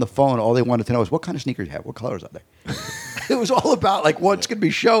when on the phone, all they wanted to know is what kind of sneakers you have, what colors are they? It was all about like what's going to be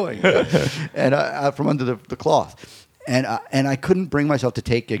showing and from under the cloth. And I couldn't bring myself to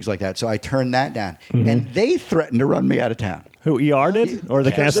take gigs like that, so I turned that down. Mm-hmm. And they threatened to run me out of town. Who, ER did? Or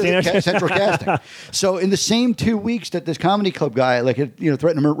the casting? Central casting. So in the same 2 weeks that this comedy club guy threatened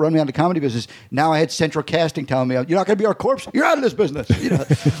to run me out of the comedy business, now I had central casting telling me, you're not going to be our corpse. You're out of this business.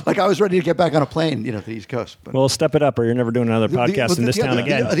 Like I was ready to get back on a plane, to the East Coast. But well, step it up or you're never doing another podcast in this town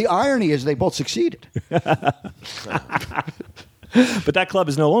again. The irony is they both succeeded. But that club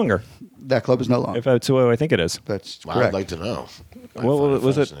is no longer. That club is no longer. If that's who I think it is. That's wow, correct. I'd like to know. What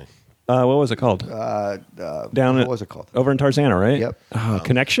was it? What was it called? Down what was it called? Over in Tarzana, right? Yep.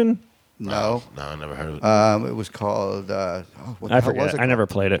 Connection? No. No, I never heard of it. It was called. What the I hell forget. was it I never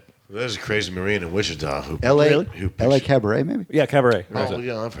called? played it. There's a crazy Marine in Wichita who L.A. who L.A. picks- Cabaret, maybe. Yeah, Cabaret. Oh,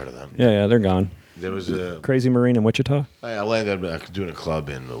 yeah, I've heard of that. Yeah, they're gone. There was a. Crazy Marine in Wichita? I landed up doing a club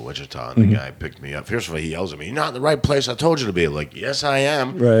in Wichita, and the guy picked me up. First of all, he yells at me, "You're not in the right place. I told you to be." I'm like, yes, I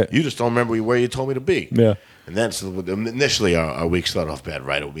am. Right. You just don't remember where you told me to be. Yeah. And then so initially our week started off bad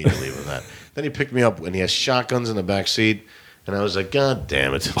right immediately with that. Then he picked me up and he has shotguns in the back seat, and I was like, God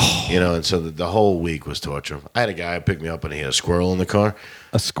damn it, And so the whole week was torture. I had a guy pick me up and he had a squirrel in the car.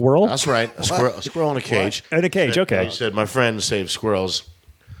 A squirrel? That's right, a squirrel in a cage. In a cage, okay. He said my friend saved squirrels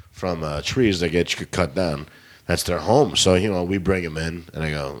from trees that get cut down. That's their home. So we bring him in, and I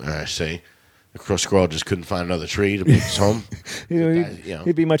go, all right, see. The squirrel just couldn't find another tree to make his home.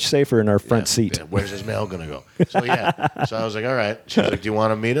 He'd be much safer in our front seat. Yeah, where's his mail going to go? So I was like, all right. She was like, do you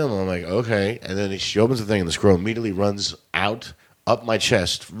want to meet him? I'm like, okay. And then she opens the thing, and the squirrel immediately runs out up my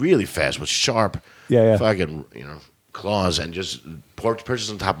chest really fast with sharp fucking, claws and just perches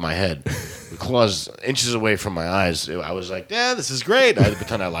on top of my head. The claws inches away from my eyes. I was like, yeah, this is great. I had to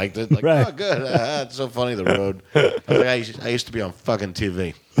pretend I liked it. Like, Right. oh, good. It's so funny, the road. I was like, I used to be on fucking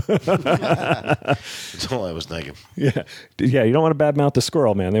TV. That's all I was thinking. Yeah. You don't want to badmouth the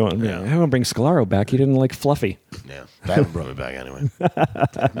squirrel, man. I want to bring Scolaro back. He didn't like Fluffy. Yeah. Batman brought me back anyway.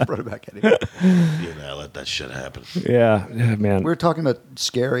 Brought it back anyway. I let that shit happen. Yeah, man. We were talking about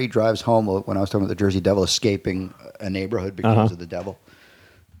scary drives home when I was talking about the Jersey Devil escaping a neighborhood because of the devil.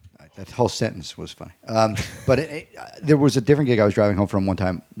 That whole sentence was funny. But there was a different gig I was driving home from one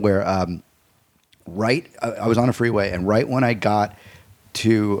time where I was on a freeway, and right when I got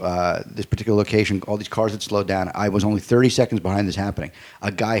to this particular location, all these cars had slowed down. I was only 30 seconds behind this happening.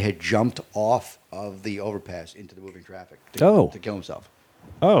 A guy had jumped off of the overpass into the moving traffic to kill himself.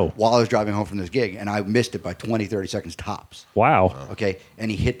 Oh. While I was driving home from this gig, and I missed it by 20, 30 seconds tops. Wow. Okay,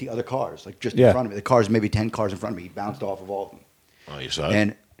 and he hit the other cars, like just in front of me. The cars, maybe 10 cars in front of me. He bounced off of all of them. Oh, you saw it?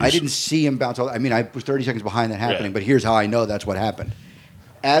 And I didn't see him bounce off. I mean, I was 30 seconds behind that happening, but here's how I know that's what happened.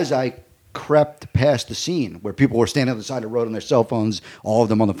 As I crept past the scene where people were standing on the side of the road on their cell phones, all of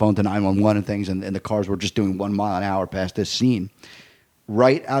them on the phone to 911 and things, and the cars were just doing 1 mile an hour past this scene,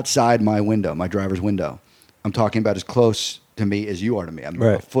 right outside my window, my driver's window. I'm talking about as close to me as you are to me. I'm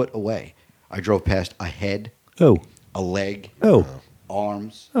a foot away. I drove past a head, a leg,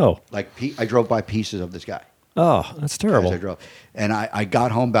 arms. I drove by pieces of this guy. Oh, that's terrible. As I drove. And I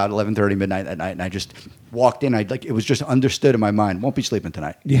got home about 11:30 midnight that night, and I just walked in. It was just understood in my mind, won't be sleeping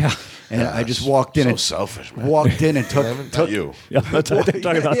tonight. Yeah. And I just walked in. So and selfish, man. Walked in and took you. Yeah, that's what I'm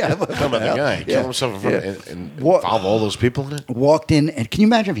talking about. Talking about the guy. Kill himself in front and involve all those people in it? Walked in, and can you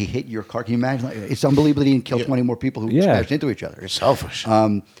imagine if he hit your car? Can you imagine? It's unbelievable he didn't kill 20 more people who smashed into each other. It's selfish.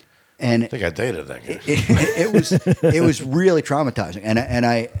 And I think I dated that guy. It was really traumatizing. And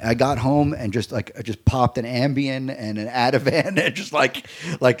I got home and just popped an Ambien and an Ativan and just like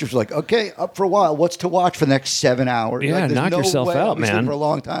okay, up for a while. What's to watch for the next 7 hours? Yeah, knock yourself out, man. For a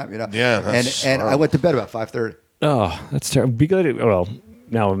long time, Yeah, and I went to bed about 5:30. Oh, that's terrible. Be good. Well,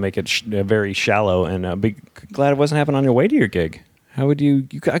 now we'll make it very shallow, and be glad it wasn't happening on your way to your gig. How would you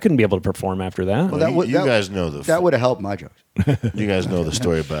I couldn't be able to perform after that. Well, you guys know that would have helped my jokes. You guys know the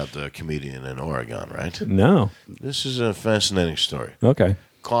story about the comedian in Oregon, right? No. This is a fascinating story. Okay.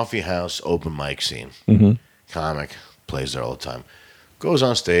 Coffee house open mic scene. Mm-hmm. Comic plays there all the time. Goes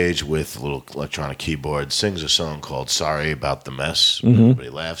on stage with a little electronic keyboard, sings a song called "Sorry About the Mess." Everybody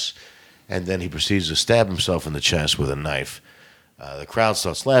laughs, and then he proceeds to stab himself in the chest with a knife. The crowd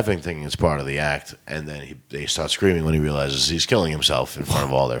starts laughing, thinking it's part of the act, and then they start screaming when he realizes he's killing himself in front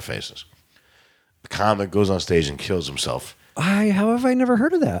of all their faces. The comic goes on stage and kills himself. How have I never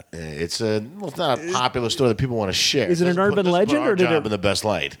heard of that? It's not a popular story that people want to share. Is it an urban legend, or did it in the best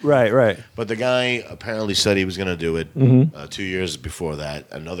light? Right. But the guy apparently said he was going to do it. 2 years before that,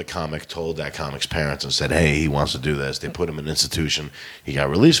 another comic told that comic's parents and said, "Hey, he wants to do this." They put him in an institution. He got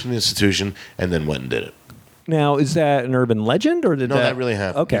released from the institution and then went and did it. Now, is that an urban legend, or did that really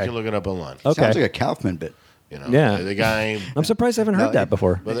happened? Okay. You can look it up online. Okay. Sounds like a Kaufman bit. Yeah. The guy. I'm surprised I haven't heard that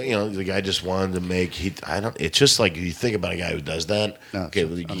before. But the guy just wanted to make. It's just like you think about a guy who does that. No, okay,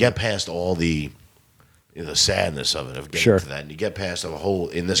 you get past all the sadness of it of getting to that, and you get past the whole.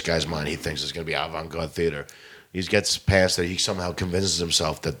 In this guy's mind, he thinks it's going to be avant-garde theater. He gets past that. He somehow convinces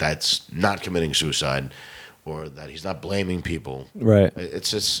himself that that's not committing suicide, or that he's not blaming people. Right.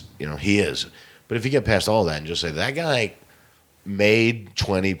 It's just he is. But if you get past all that and just say that guy made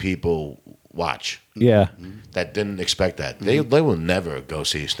 20 people watch. Yeah. That didn't expect that. They will never go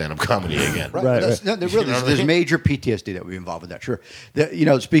see stand-up comedy again. Right. No, there's major PTSD that we involved with that. Sure.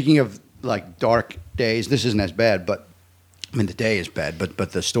 Speaking of like dark days, this isn't as bad, but I mean the day is bad,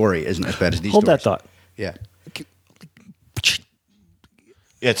 but the story isn't as bad as these. Hold stories. that thought. Yeah.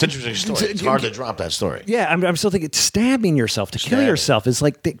 Yeah, it's an interesting story. It's hard to drop that story. Yeah, I'm still thinking stabbing yourself to kill yourself is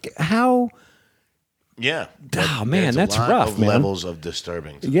like how. Yeah. Oh man, There's that's a lot rough, of man. levels of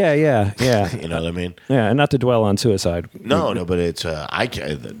disturbing. Yeah. You know what I mean? Yeah, and not to dwell on suicide. No, but it's I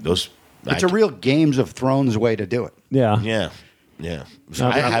can't those. It's a real Games of Thrones way to do it. Yeah. Yeah.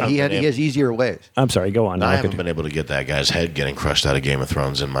 No, He has easier ways. I'm sorry. Go on. I haven't been able to get that guy's head getting crushed out of Game of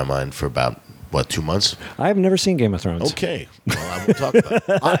Thrones in my mind for about 2 months. I've never seen Game of Thrones. Okay, well I will talk about it.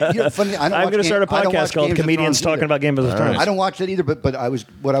 I'm going to start a podcast called Comedians Talking About Game of Thrones. I don't watch that either, but I was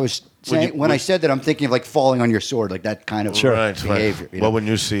saying when I said that, I'm thinking of like falling on your sword, like that kind of behavior. Right. Well, when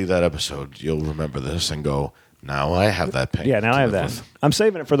you see that episode, you'll remember this and go, now I have that pain. Yeah, now I have that. I'm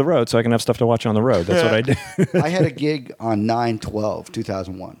saving it for the road so I can have stuff to watch on the road. That's what I do. I had a gig on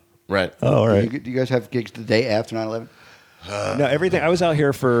 9/12/2001. Right. Oh, all right. Do you guys have gigs the day after 9/11? No, everything. I was out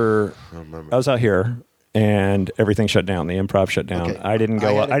here and everything shut down. The improv shut down. Okay. I didn't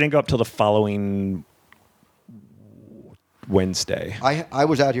go up till the following Wednesday. I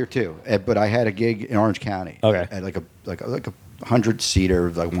was out here too, but I had a gig in Orange County. Okay. At like a 100-seater,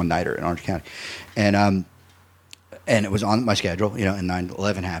 like one nighter in Orange County, and it was on my schedule, and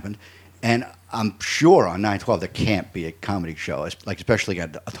 9/11 happened, and I'm sure on 9/12 there can't be a comedy show, especially a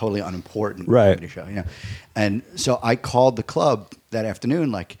totally unimportant comedy show, and so I called the club that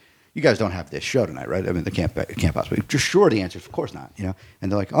afternoon, like, you guys don't have this show tonight, right? I mean, it can't possibly. Just sure, the answer is of course not, and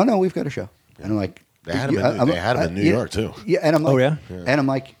they're like, oh no, we've got a show, and I'm like, they had him in New York too. Yeah, and I'm like, oh yeah, and I'm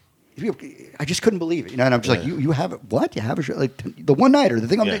like, I just couldn't believe it, and I'm just like, you have what? You have a show, like the one nighter, the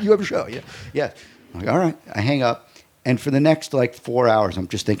thing you have a show, yeah. I'm like, all right, I hang up, and for the next like 4 hours, I'm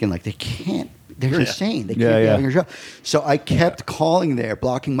just thinking like, they can't. They're insane. They can't be having a show. So I kept calling there,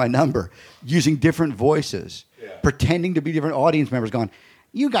 blocking my number, using different voices, pretending to be different audience members, going,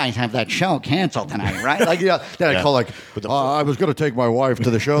 you guys have that show canceled tonight, right? Like, then I call like, I was going to take my wife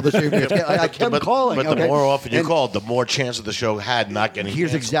to the show this evening. I kept calling. But the more often you called, the more chance of the show had not getting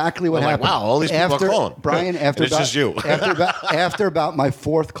Here's canceled. exactly what happened. Like, wow, all these people are calling. Brian, it's just you. after about my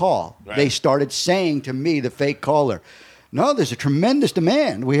fourth call, they started saying to me, the fake caller, no, there's a tremendous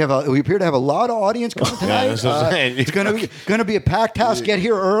demand. We appear to have a lot of audience coming tonight. It's going to be a packed house. Get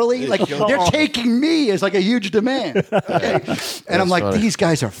here early. Like, they're taking me as like a huge demand. Okay? And I'm like, funny. These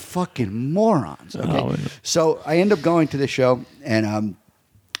guys are fucking morons. Okay, so I end up going to the show, and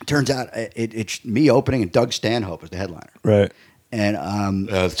turns out it's me opening, and Doug Stanhope is the headliner. Right. And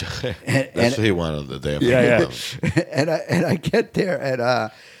that's what he wanted the day. And I get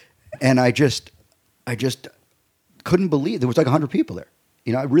there, and I just couldn't believe there was like 100 people there.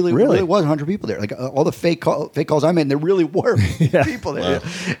 It really was 100 people there. Like all the fake calls I made, and there really were people there. Wow.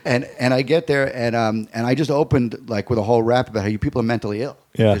 And I get there, and I just opened like with a whole rap about how you people are mentally ill.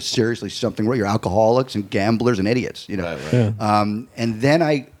 Yeah, there's seriously something wrong. You're alcoholics and gamblers and idiots. Right. Yeah. And then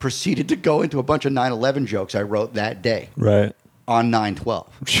I proceeded to go into a bunch of 9/11 jokes I wrote that day. Right. On 9/12.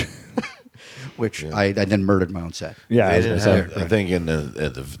 Which I then murdered my own set. Yeah, I think in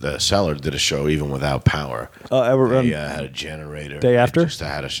the Cellar did a show even without power. They had a generator. Day after?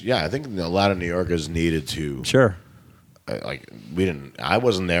 I think a lot of New Yorkers needed to. Sure. I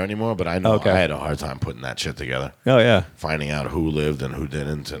wasn't there anymore, but I know I had a hard time putting that shit together. Oh yeah. Finding out who lived and who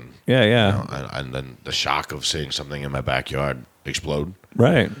didn't, and and then the shock of seeing something in my backyard explode.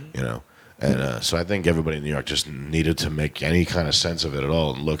 Right. And so I think everybody in New York just needed to make any kind of sense of it at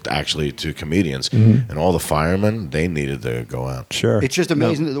all, and looked actually to comedians. And all the firemen, they needed to go out. Sure. It's just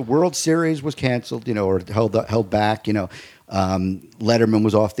amazing that the World Series was canceled, or held back. Letterman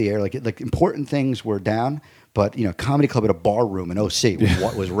was off the air. Like important things were down. But Comedy Club at a bar room in OC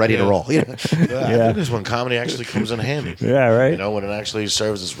was ready to roll. I think this is when comedy actually comes in handy. Yeah, right. When it actually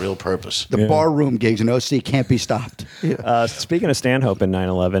serves its real purpose. The bar room gigs in OC can't be stopped. Speaking of Stanhope in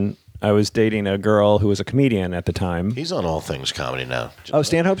 9/11, I was dating a girl who was a comedian at the time. He's on All Things Comedy now.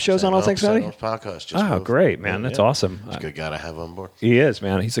 Stanhope shows on All Things Comedy? Podcast. Great, man. That's awesome. He's a good guy to have on board. He is,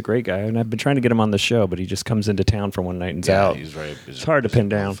 man. He's a great guy. And I've been trying to get him on the show, but he just comes into town for one night and's out. He's very busy. It's hard to pin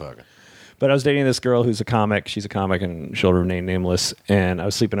down. But I was dating this girl who's a comic. She's a comic, and she'll remain nameless. And I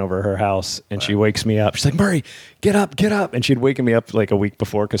was sleeping over at her house, and she wakes me up. She's like, Murray, get up. And she'd waken me up like a week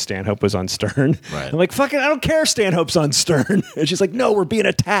before because Stanhope was on Stern. Right. I'm like, fucking, I don't care. Stanhope's on Stern. And she's like, no, we're being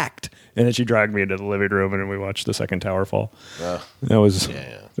attacked. And then she dragged me into the living room, and we watched the second tower fall. That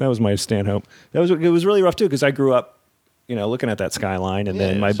was my Stanhope. It was really rough too because I grew up looking at that skyline, and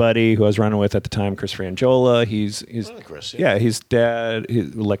then Yeah, my buddy who I was running with at the time, Chris Frangiola, he's Chris, his dad,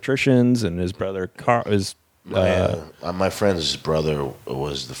 his electricians, and his brother Carl is. My friend's brother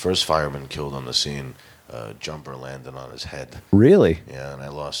was the first fireman killed on the scene. Jumper landed on his head. Really? Yeah, and I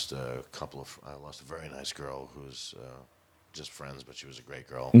lost a very nice girl who's just friends, but she was a great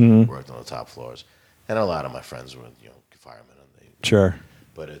girl. Worked on the top floors, and a lot of my friends were firemen. And Sure.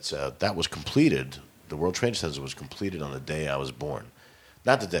 But it's that was completed. The World Trade Center was completed on the day I was born.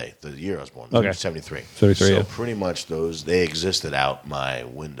 Not the day, the year I was born. Okay. 73. 73, So yeah. pretty much they existed out my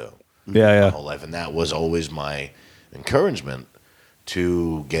window. Yeah. My whole life, and that was always my encouragement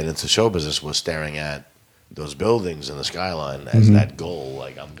to get into show business, was staring at those buildings and the skyline as that goal.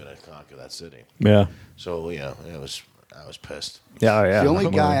 Like, I'm going to conquer that city. Yeah. So I was pissed. Yeah. The only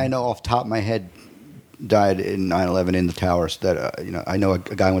guy I know off the top of my head died in 9/11 in the towers that I know a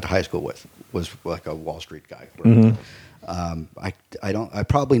guy I went to high school with was like a Wall Street guy. I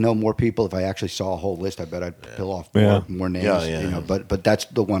probably know more people. If I actually saw a whole list, I bet I'd pill off more names. Yeah. But that's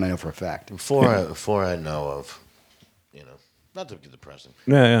the one I know for a fact. Before I know of, not to get depressing.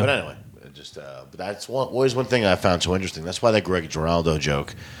 Yeah. But anyway, but that's always one thing I found so interesting. That's why that Greg Giraldo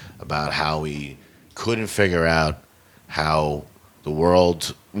joke about how he couldn't figure out how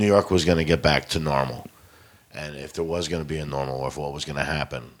New York was going to get back to normal, and if there was going to be a normal, or if what was going to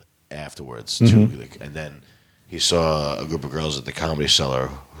happen afterwards. And then he saw a group of girls at the Comedy Cellar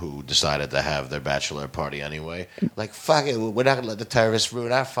who decided to have their bachelor party anyway. Like, fuck it, we're not going to let the terrorists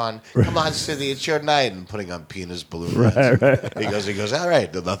ruin our fun. Come on, Cindy, it's your night. And putting on penis balloon rats. Right. He goes, all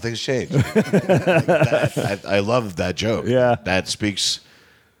right, nothing's changed. I love that joke. Yeah. That speaks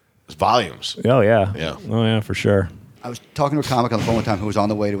volumes. Oh, yeah. Yeah. Oh, yeah, for sure. I was talking to a comic on the phone one time who was on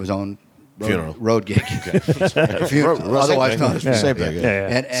the way to his own road gig. Otherwise known as same thing. Yeah.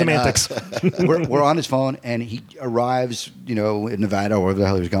 And, Semantics. We're on his phone, and he arrives, in Nevada or wherever the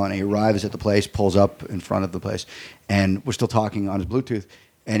hell he was going. And he arrives at the place, pulls up in front of the place, and we're still talking on his Bluetooth.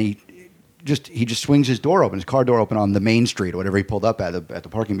 And he just swings his door open, his car door open on the main street or whatever he pulled up at the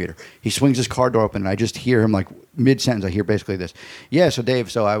parking meter. He swings his car door open, and I just hear him, like, mid-sentence, I hear basically this. Yeah, so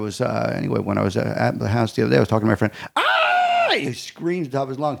Dave, I was, when I was at the house the other day, I was talking to my friend. He screams at the top of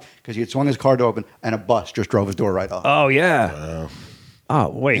his lungs because he had swung his car door open, and a bus just drove his door right off. Oh, yeah. Oh,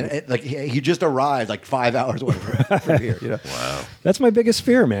 wait. He just arrived like 5 hours away from here. Wow. That's my biggest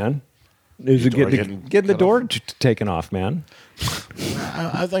fear, man. Is Getting getting the door taken off, man.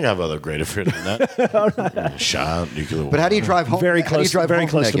 I think I have other greater fear than that. Shot, nuclear war. But how do you drive home? Very how do you close, drive very home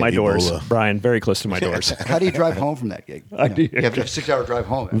from close that to my gig? doors, Ebola. Brian. Very close to my doors. How do you drive home from that gig? You have a 6-hour drive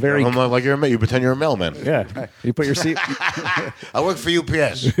home. Very. Like you pretend you're a mailman. Yeah. You put your seat. I work for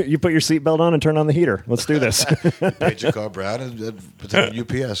UPS. You put your seatbelt on and turn on the heater. Let's do this. Paint your car brown and pretend you're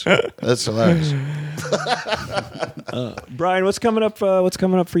UPS. That's hilarious. Brian, what's coming up? What's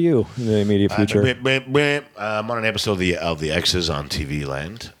coming up for you in the immediate future? I'm on an episode of the X's on TV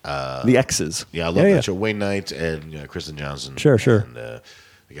Land. The X's. Yeah, I love that show. Wayne Knight and Kristen Johnson. Sure. And the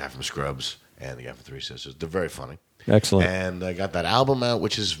guy from Scrubs and the guy from Three Sisters. They're very funny. Excellent. And I got that album out,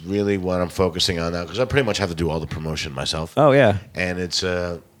 which is really what I'm focusing on now because I pretty much have to do all the promotion myself. Oh, yeah. And it's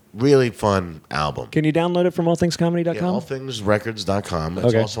a really fun album. Can you download it from allthingscomedy.com? Yeah, allthingsrecords.com. It's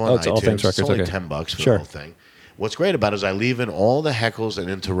Okay. also on It's iTunes. All Things It's Records, only okay. $10 for Sure. the whole thing. What's great about it is I leave in all the heckles and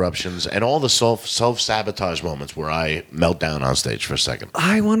interruptions and all the self-sabotage moments where I melt down on stage for a second.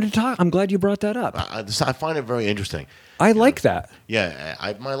 I wanted to talk. I'm glad you brought that up. I find it very interesting. I like that.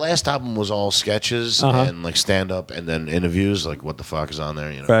 Yeah, my last album was all sketches and like stand-up and then interviews, like what the fuck is on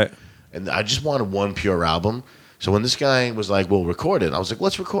there, Right. And I just wanted one pure album. So when this guy was like, "We'll record it," I was like,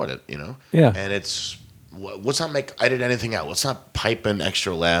 "Let's record it," Yeah. And let's not edit anything out. Let's not pipe in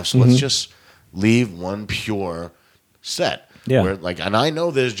extra laughs. Let's just leave one pure set. Yeah. Where, and I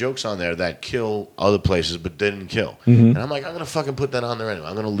know there's jokes on there that kill other places but didn't kill. And I'm like, I'm gonna fucking put that on there anyway.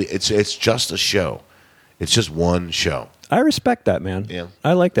 I'm gonna. It's just a show. It's just one show. I respect that, man. Yeah,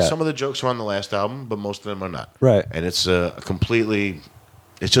 I like that. Some of the jokes are on the last album, but most of them are not. Right. And it's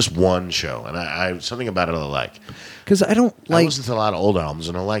it's just one show, and I something about it I like. Because I don't I like. listen to a lot of old albums,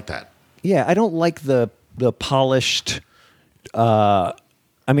 and I like that. Yeah, I don't like the polished.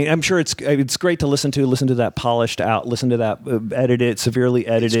 I mean, I'm sure it's great to listen to that polished out, listen to that edited, severely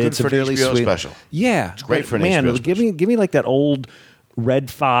edited, It's good for an severely HBO sweet special. Yeah, It's great for an man. HBO Give me like that old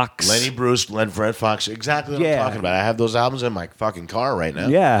Red Fox. Lenny Bruce, Red Fox, exactly what I'm talking about. I have those albums in my fucking car right now.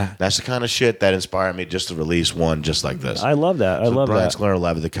 Yeah. That's the kind of shit that inspired me just to release one just like this. I love that. I love Brian that. Scolaro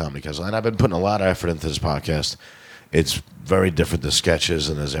Live at the Comedy Castle, and I've been putting a lot of effort into this podcast. It's very different. There's sketches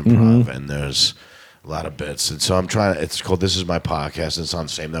and there's improv and there's a lot of bits. And so I'm trying to, it's called This Is My Podcast, and it's on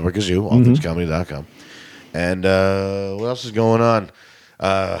the same network as you, allthingscomedy.com. And what else is going on?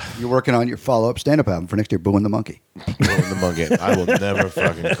 You're working on your follow-up stand-up album for next year, Boo and the Monkey. Boo and the Monkey. I will never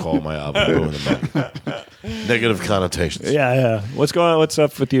fucking call my album Boo and the Monkey. Negative connotations. Yeah. What's going on? What's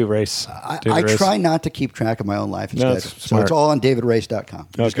up with you, Race? I try not to keep track of my own life and No, schedule. that's So smart. it's all on davidrace.com.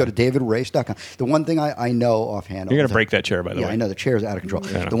 Just Okay. go to davidrace.com. The one thing I know offhand... You're going to break that chair, by the Yeah, way. I know. The chair's out of control.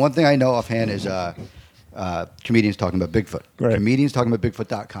 I know. The one thing I know offhand is comedians talking about Bigfoot. Right. Comedians talking about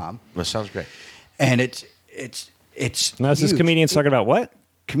Bigfoot.com. That sounds great. And it's Now, is this huge. comedians talking about what?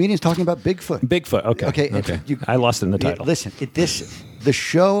 Comedians talking about Bigfoot. Bigfoot. Okay. I lost it in the title. Listen, the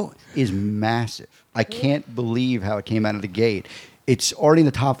show is massive. I can't believe how it came out of the gate. It's already in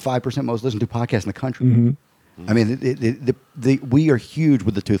the top 5% most listened to podcast in the country. Mm-hmm. I mean, we are huge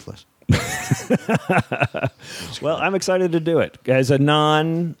with the toothless. Well, I'm excited to do it. As a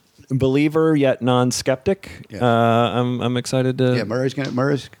non-believer yet non-skeptic, Yeah. I'm excited to... Yeah,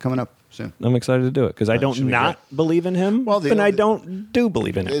 Murray's coming up soon. I'm excited to do it because I don't should be not believe in him, Well, and I don't do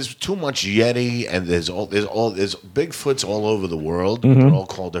believe in him. There's too much Yeti, and there's Bigfoots all over the world. They're all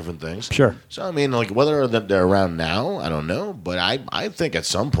called different things. Sure. So I mean, like whether they're around now, I don't know. But I think at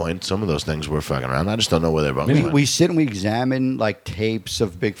some point some of those things were fucking around. I just don't know where they're going. We sit and we examine like tapes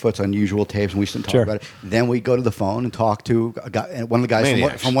of Bigfoot's unusual tapes, and we sit and talk Sure. about it. Then we go to the phone and talk to a guy, one of the guys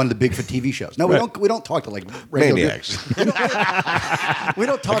Maniacs. from one of the Bigfoot TV shows. No, Right. we don't talk to like regular Maniacs. We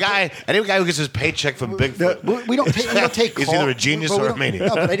don't talk. Any guy who gets his paycheck from Bigfoot. We don't take He's calls. either a genius But we or a don't- maniac.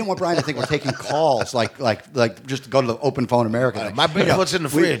 No, but I didn't want Brian to think we're taking calls like just go to the open phone America. Like, My Bigfoot's in the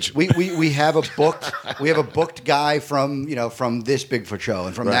fridge. We have a booked guy from this Bigfoot show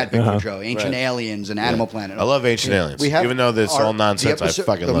and from that Bigfoot show, Ancient Right. Aliens and Animal Planet. I love Ancient Aliens. Even though that's all nonsense, the episode- I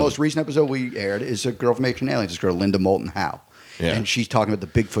fucking the love most it. recent episode we aired is a girl from Ancient Aliens. This girl Linda Moulton Howe. Yeah. And she's talking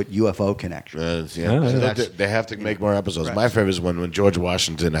about the Bigfoot UFO connection. Yeah. So they have to make more episodes. Right. My favorite is when George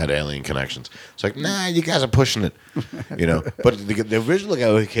Washington had alien connections. It's like, nah, you guys are pushing it, But the original guy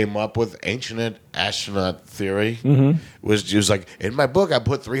who came up with ancient astronaut theory was like, in my book, I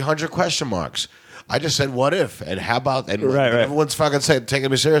put 300 question marks. I just said, what if? And how about... And Right. everyone's fucking taking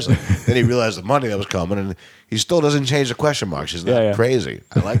me seriously. Then he realized the money that was coming, and he still doesn't change the question marks. He's not crazy.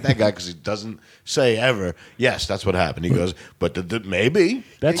 I like that guy because he doesn't say ever, yes, that's what happened. He goes, but maybe.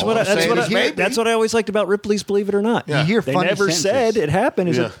 That's All what I'm saying is maybe. that's what I always liked about Ripley's Believe It or Not. You hear They funny never sentences. said it happened.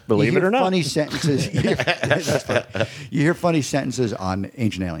 Is Yeah. it Believe You It hear or Not? Funny sentences. That's funny. You hear funny sentences on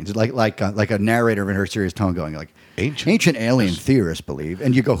Ancient Aliens, like a narrator in her serious tone, going like, "Ancient alien theorists believe,"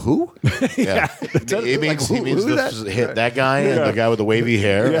 and you go, "Who?" Yeah, he means who's that guy and the guy with the wavy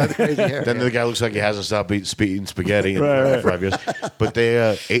hair. Yeah, the crazy hair. Then the guy looks like he hasn't stopped eating spaghetti in Right. 5 years. But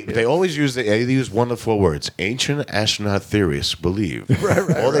they always use they use one of 4 words: ancient astronaut theorists believe.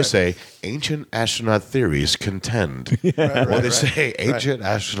 Or they say ancient astronaut theories contend. Or they say ancient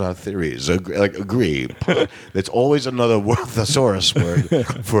astronaut theories agree. It's always another thesaurus word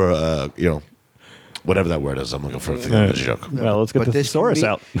for whatever that word is. I'm looking for a joke. Well, let's get the thesaurus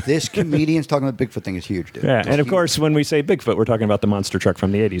out. This comedian's talking about Bigfoot thing is huge, dude. Yeah, and of course, when we say Bigfoot, we're talking about the monster truck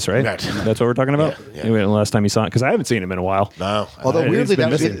from the 80s, right? Right. That's what we're talking about? Yeah. Anyway, the last time you saw it, because I haven't seen him in a while. No. Although He's weirdly,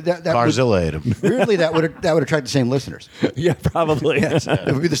 been that missing. would Barzilla ate him. weirdly that would attract the same listeners. Yeah, probably. Yes,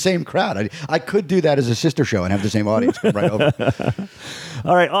 it would be the same crowd. I could do that as a sister show and have the same audience come right over.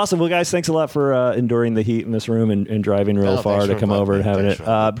 All right, awesome. Well, guys, thanks a lot for enduring the heat in this room and driving real Oh, far thanks to for come over and having inviting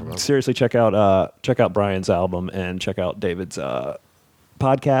me. it. Thanks for promoting. Seriously, check out Brian's album and check out David's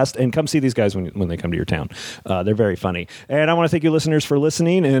podcast, and come see these guys when they come to your town. They're very funny. And I want to thank you listeners for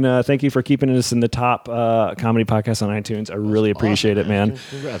listening, and thank you for keeping us in the top comedy podcast on iTunes. I really appreciate it, man.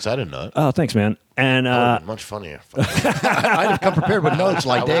 Congrats. I didn't know it. Oh, thanks, man. And That would have been much funnier. I'd have come prepared with notes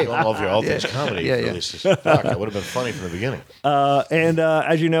like I Dave. would have gone over all things comedy. Yeah. Releases. Fuck, that would have been funny from the beginning. And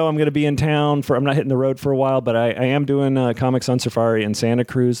as you know, I'm going to be in town I'm not hitting the road for a while, but I am doing Comics on Safari in Santa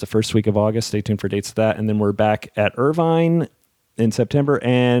Cruz the first week of August. Stay tuned for dates of that. And then we're back at Irvine in September.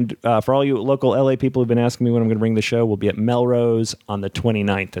 And for all you local LA people who've been asking me when I'm going to bring the show, we'll be at Melrose on the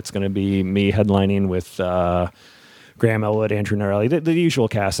 29th. It's going to be me headlining with Graham Elwood, Andrew Narelli, the usual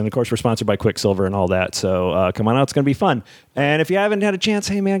cast. And of course, we're sponsored by Quicksilver and all that. So come on out. It's going to be fun. And if you haven't had a chance,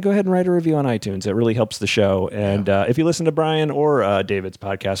 hey, man, go ahead and write a review on iTunes. It really helps the show. And if you listen to Brian or David's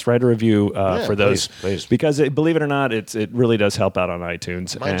podcast, write a review for those. Please. Because believe it or not, it really does help out on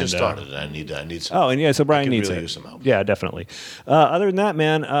iTunes. Mine and, just started. I need some. Oh, and yeah, so Brian I could needs really it. use some help. Yeah, definitely. Other than that,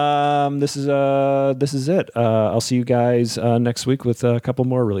 man, this is it. I'll see you guys next week with a couple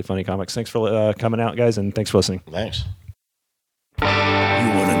more really funny comics. Thanks for coming out, guys, and thanks for listening. Thanks. You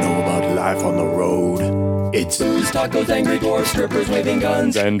want to know about life on the road? It's booze, tacos, angry dwarfs, strippers waving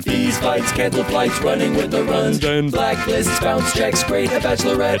guns, and fees, fights, cancel flights, running with the runs, and blacklists, bounce checks, great a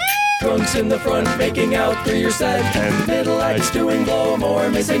bachelorette. Drunks in the front making out through your set, and middle acts doing blow more,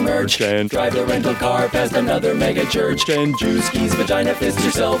 missing merch, and drive the rental car past another mega church, and juice keys, vagina fist,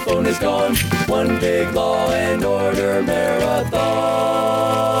 your cell phone is gone. One big law and order marriage.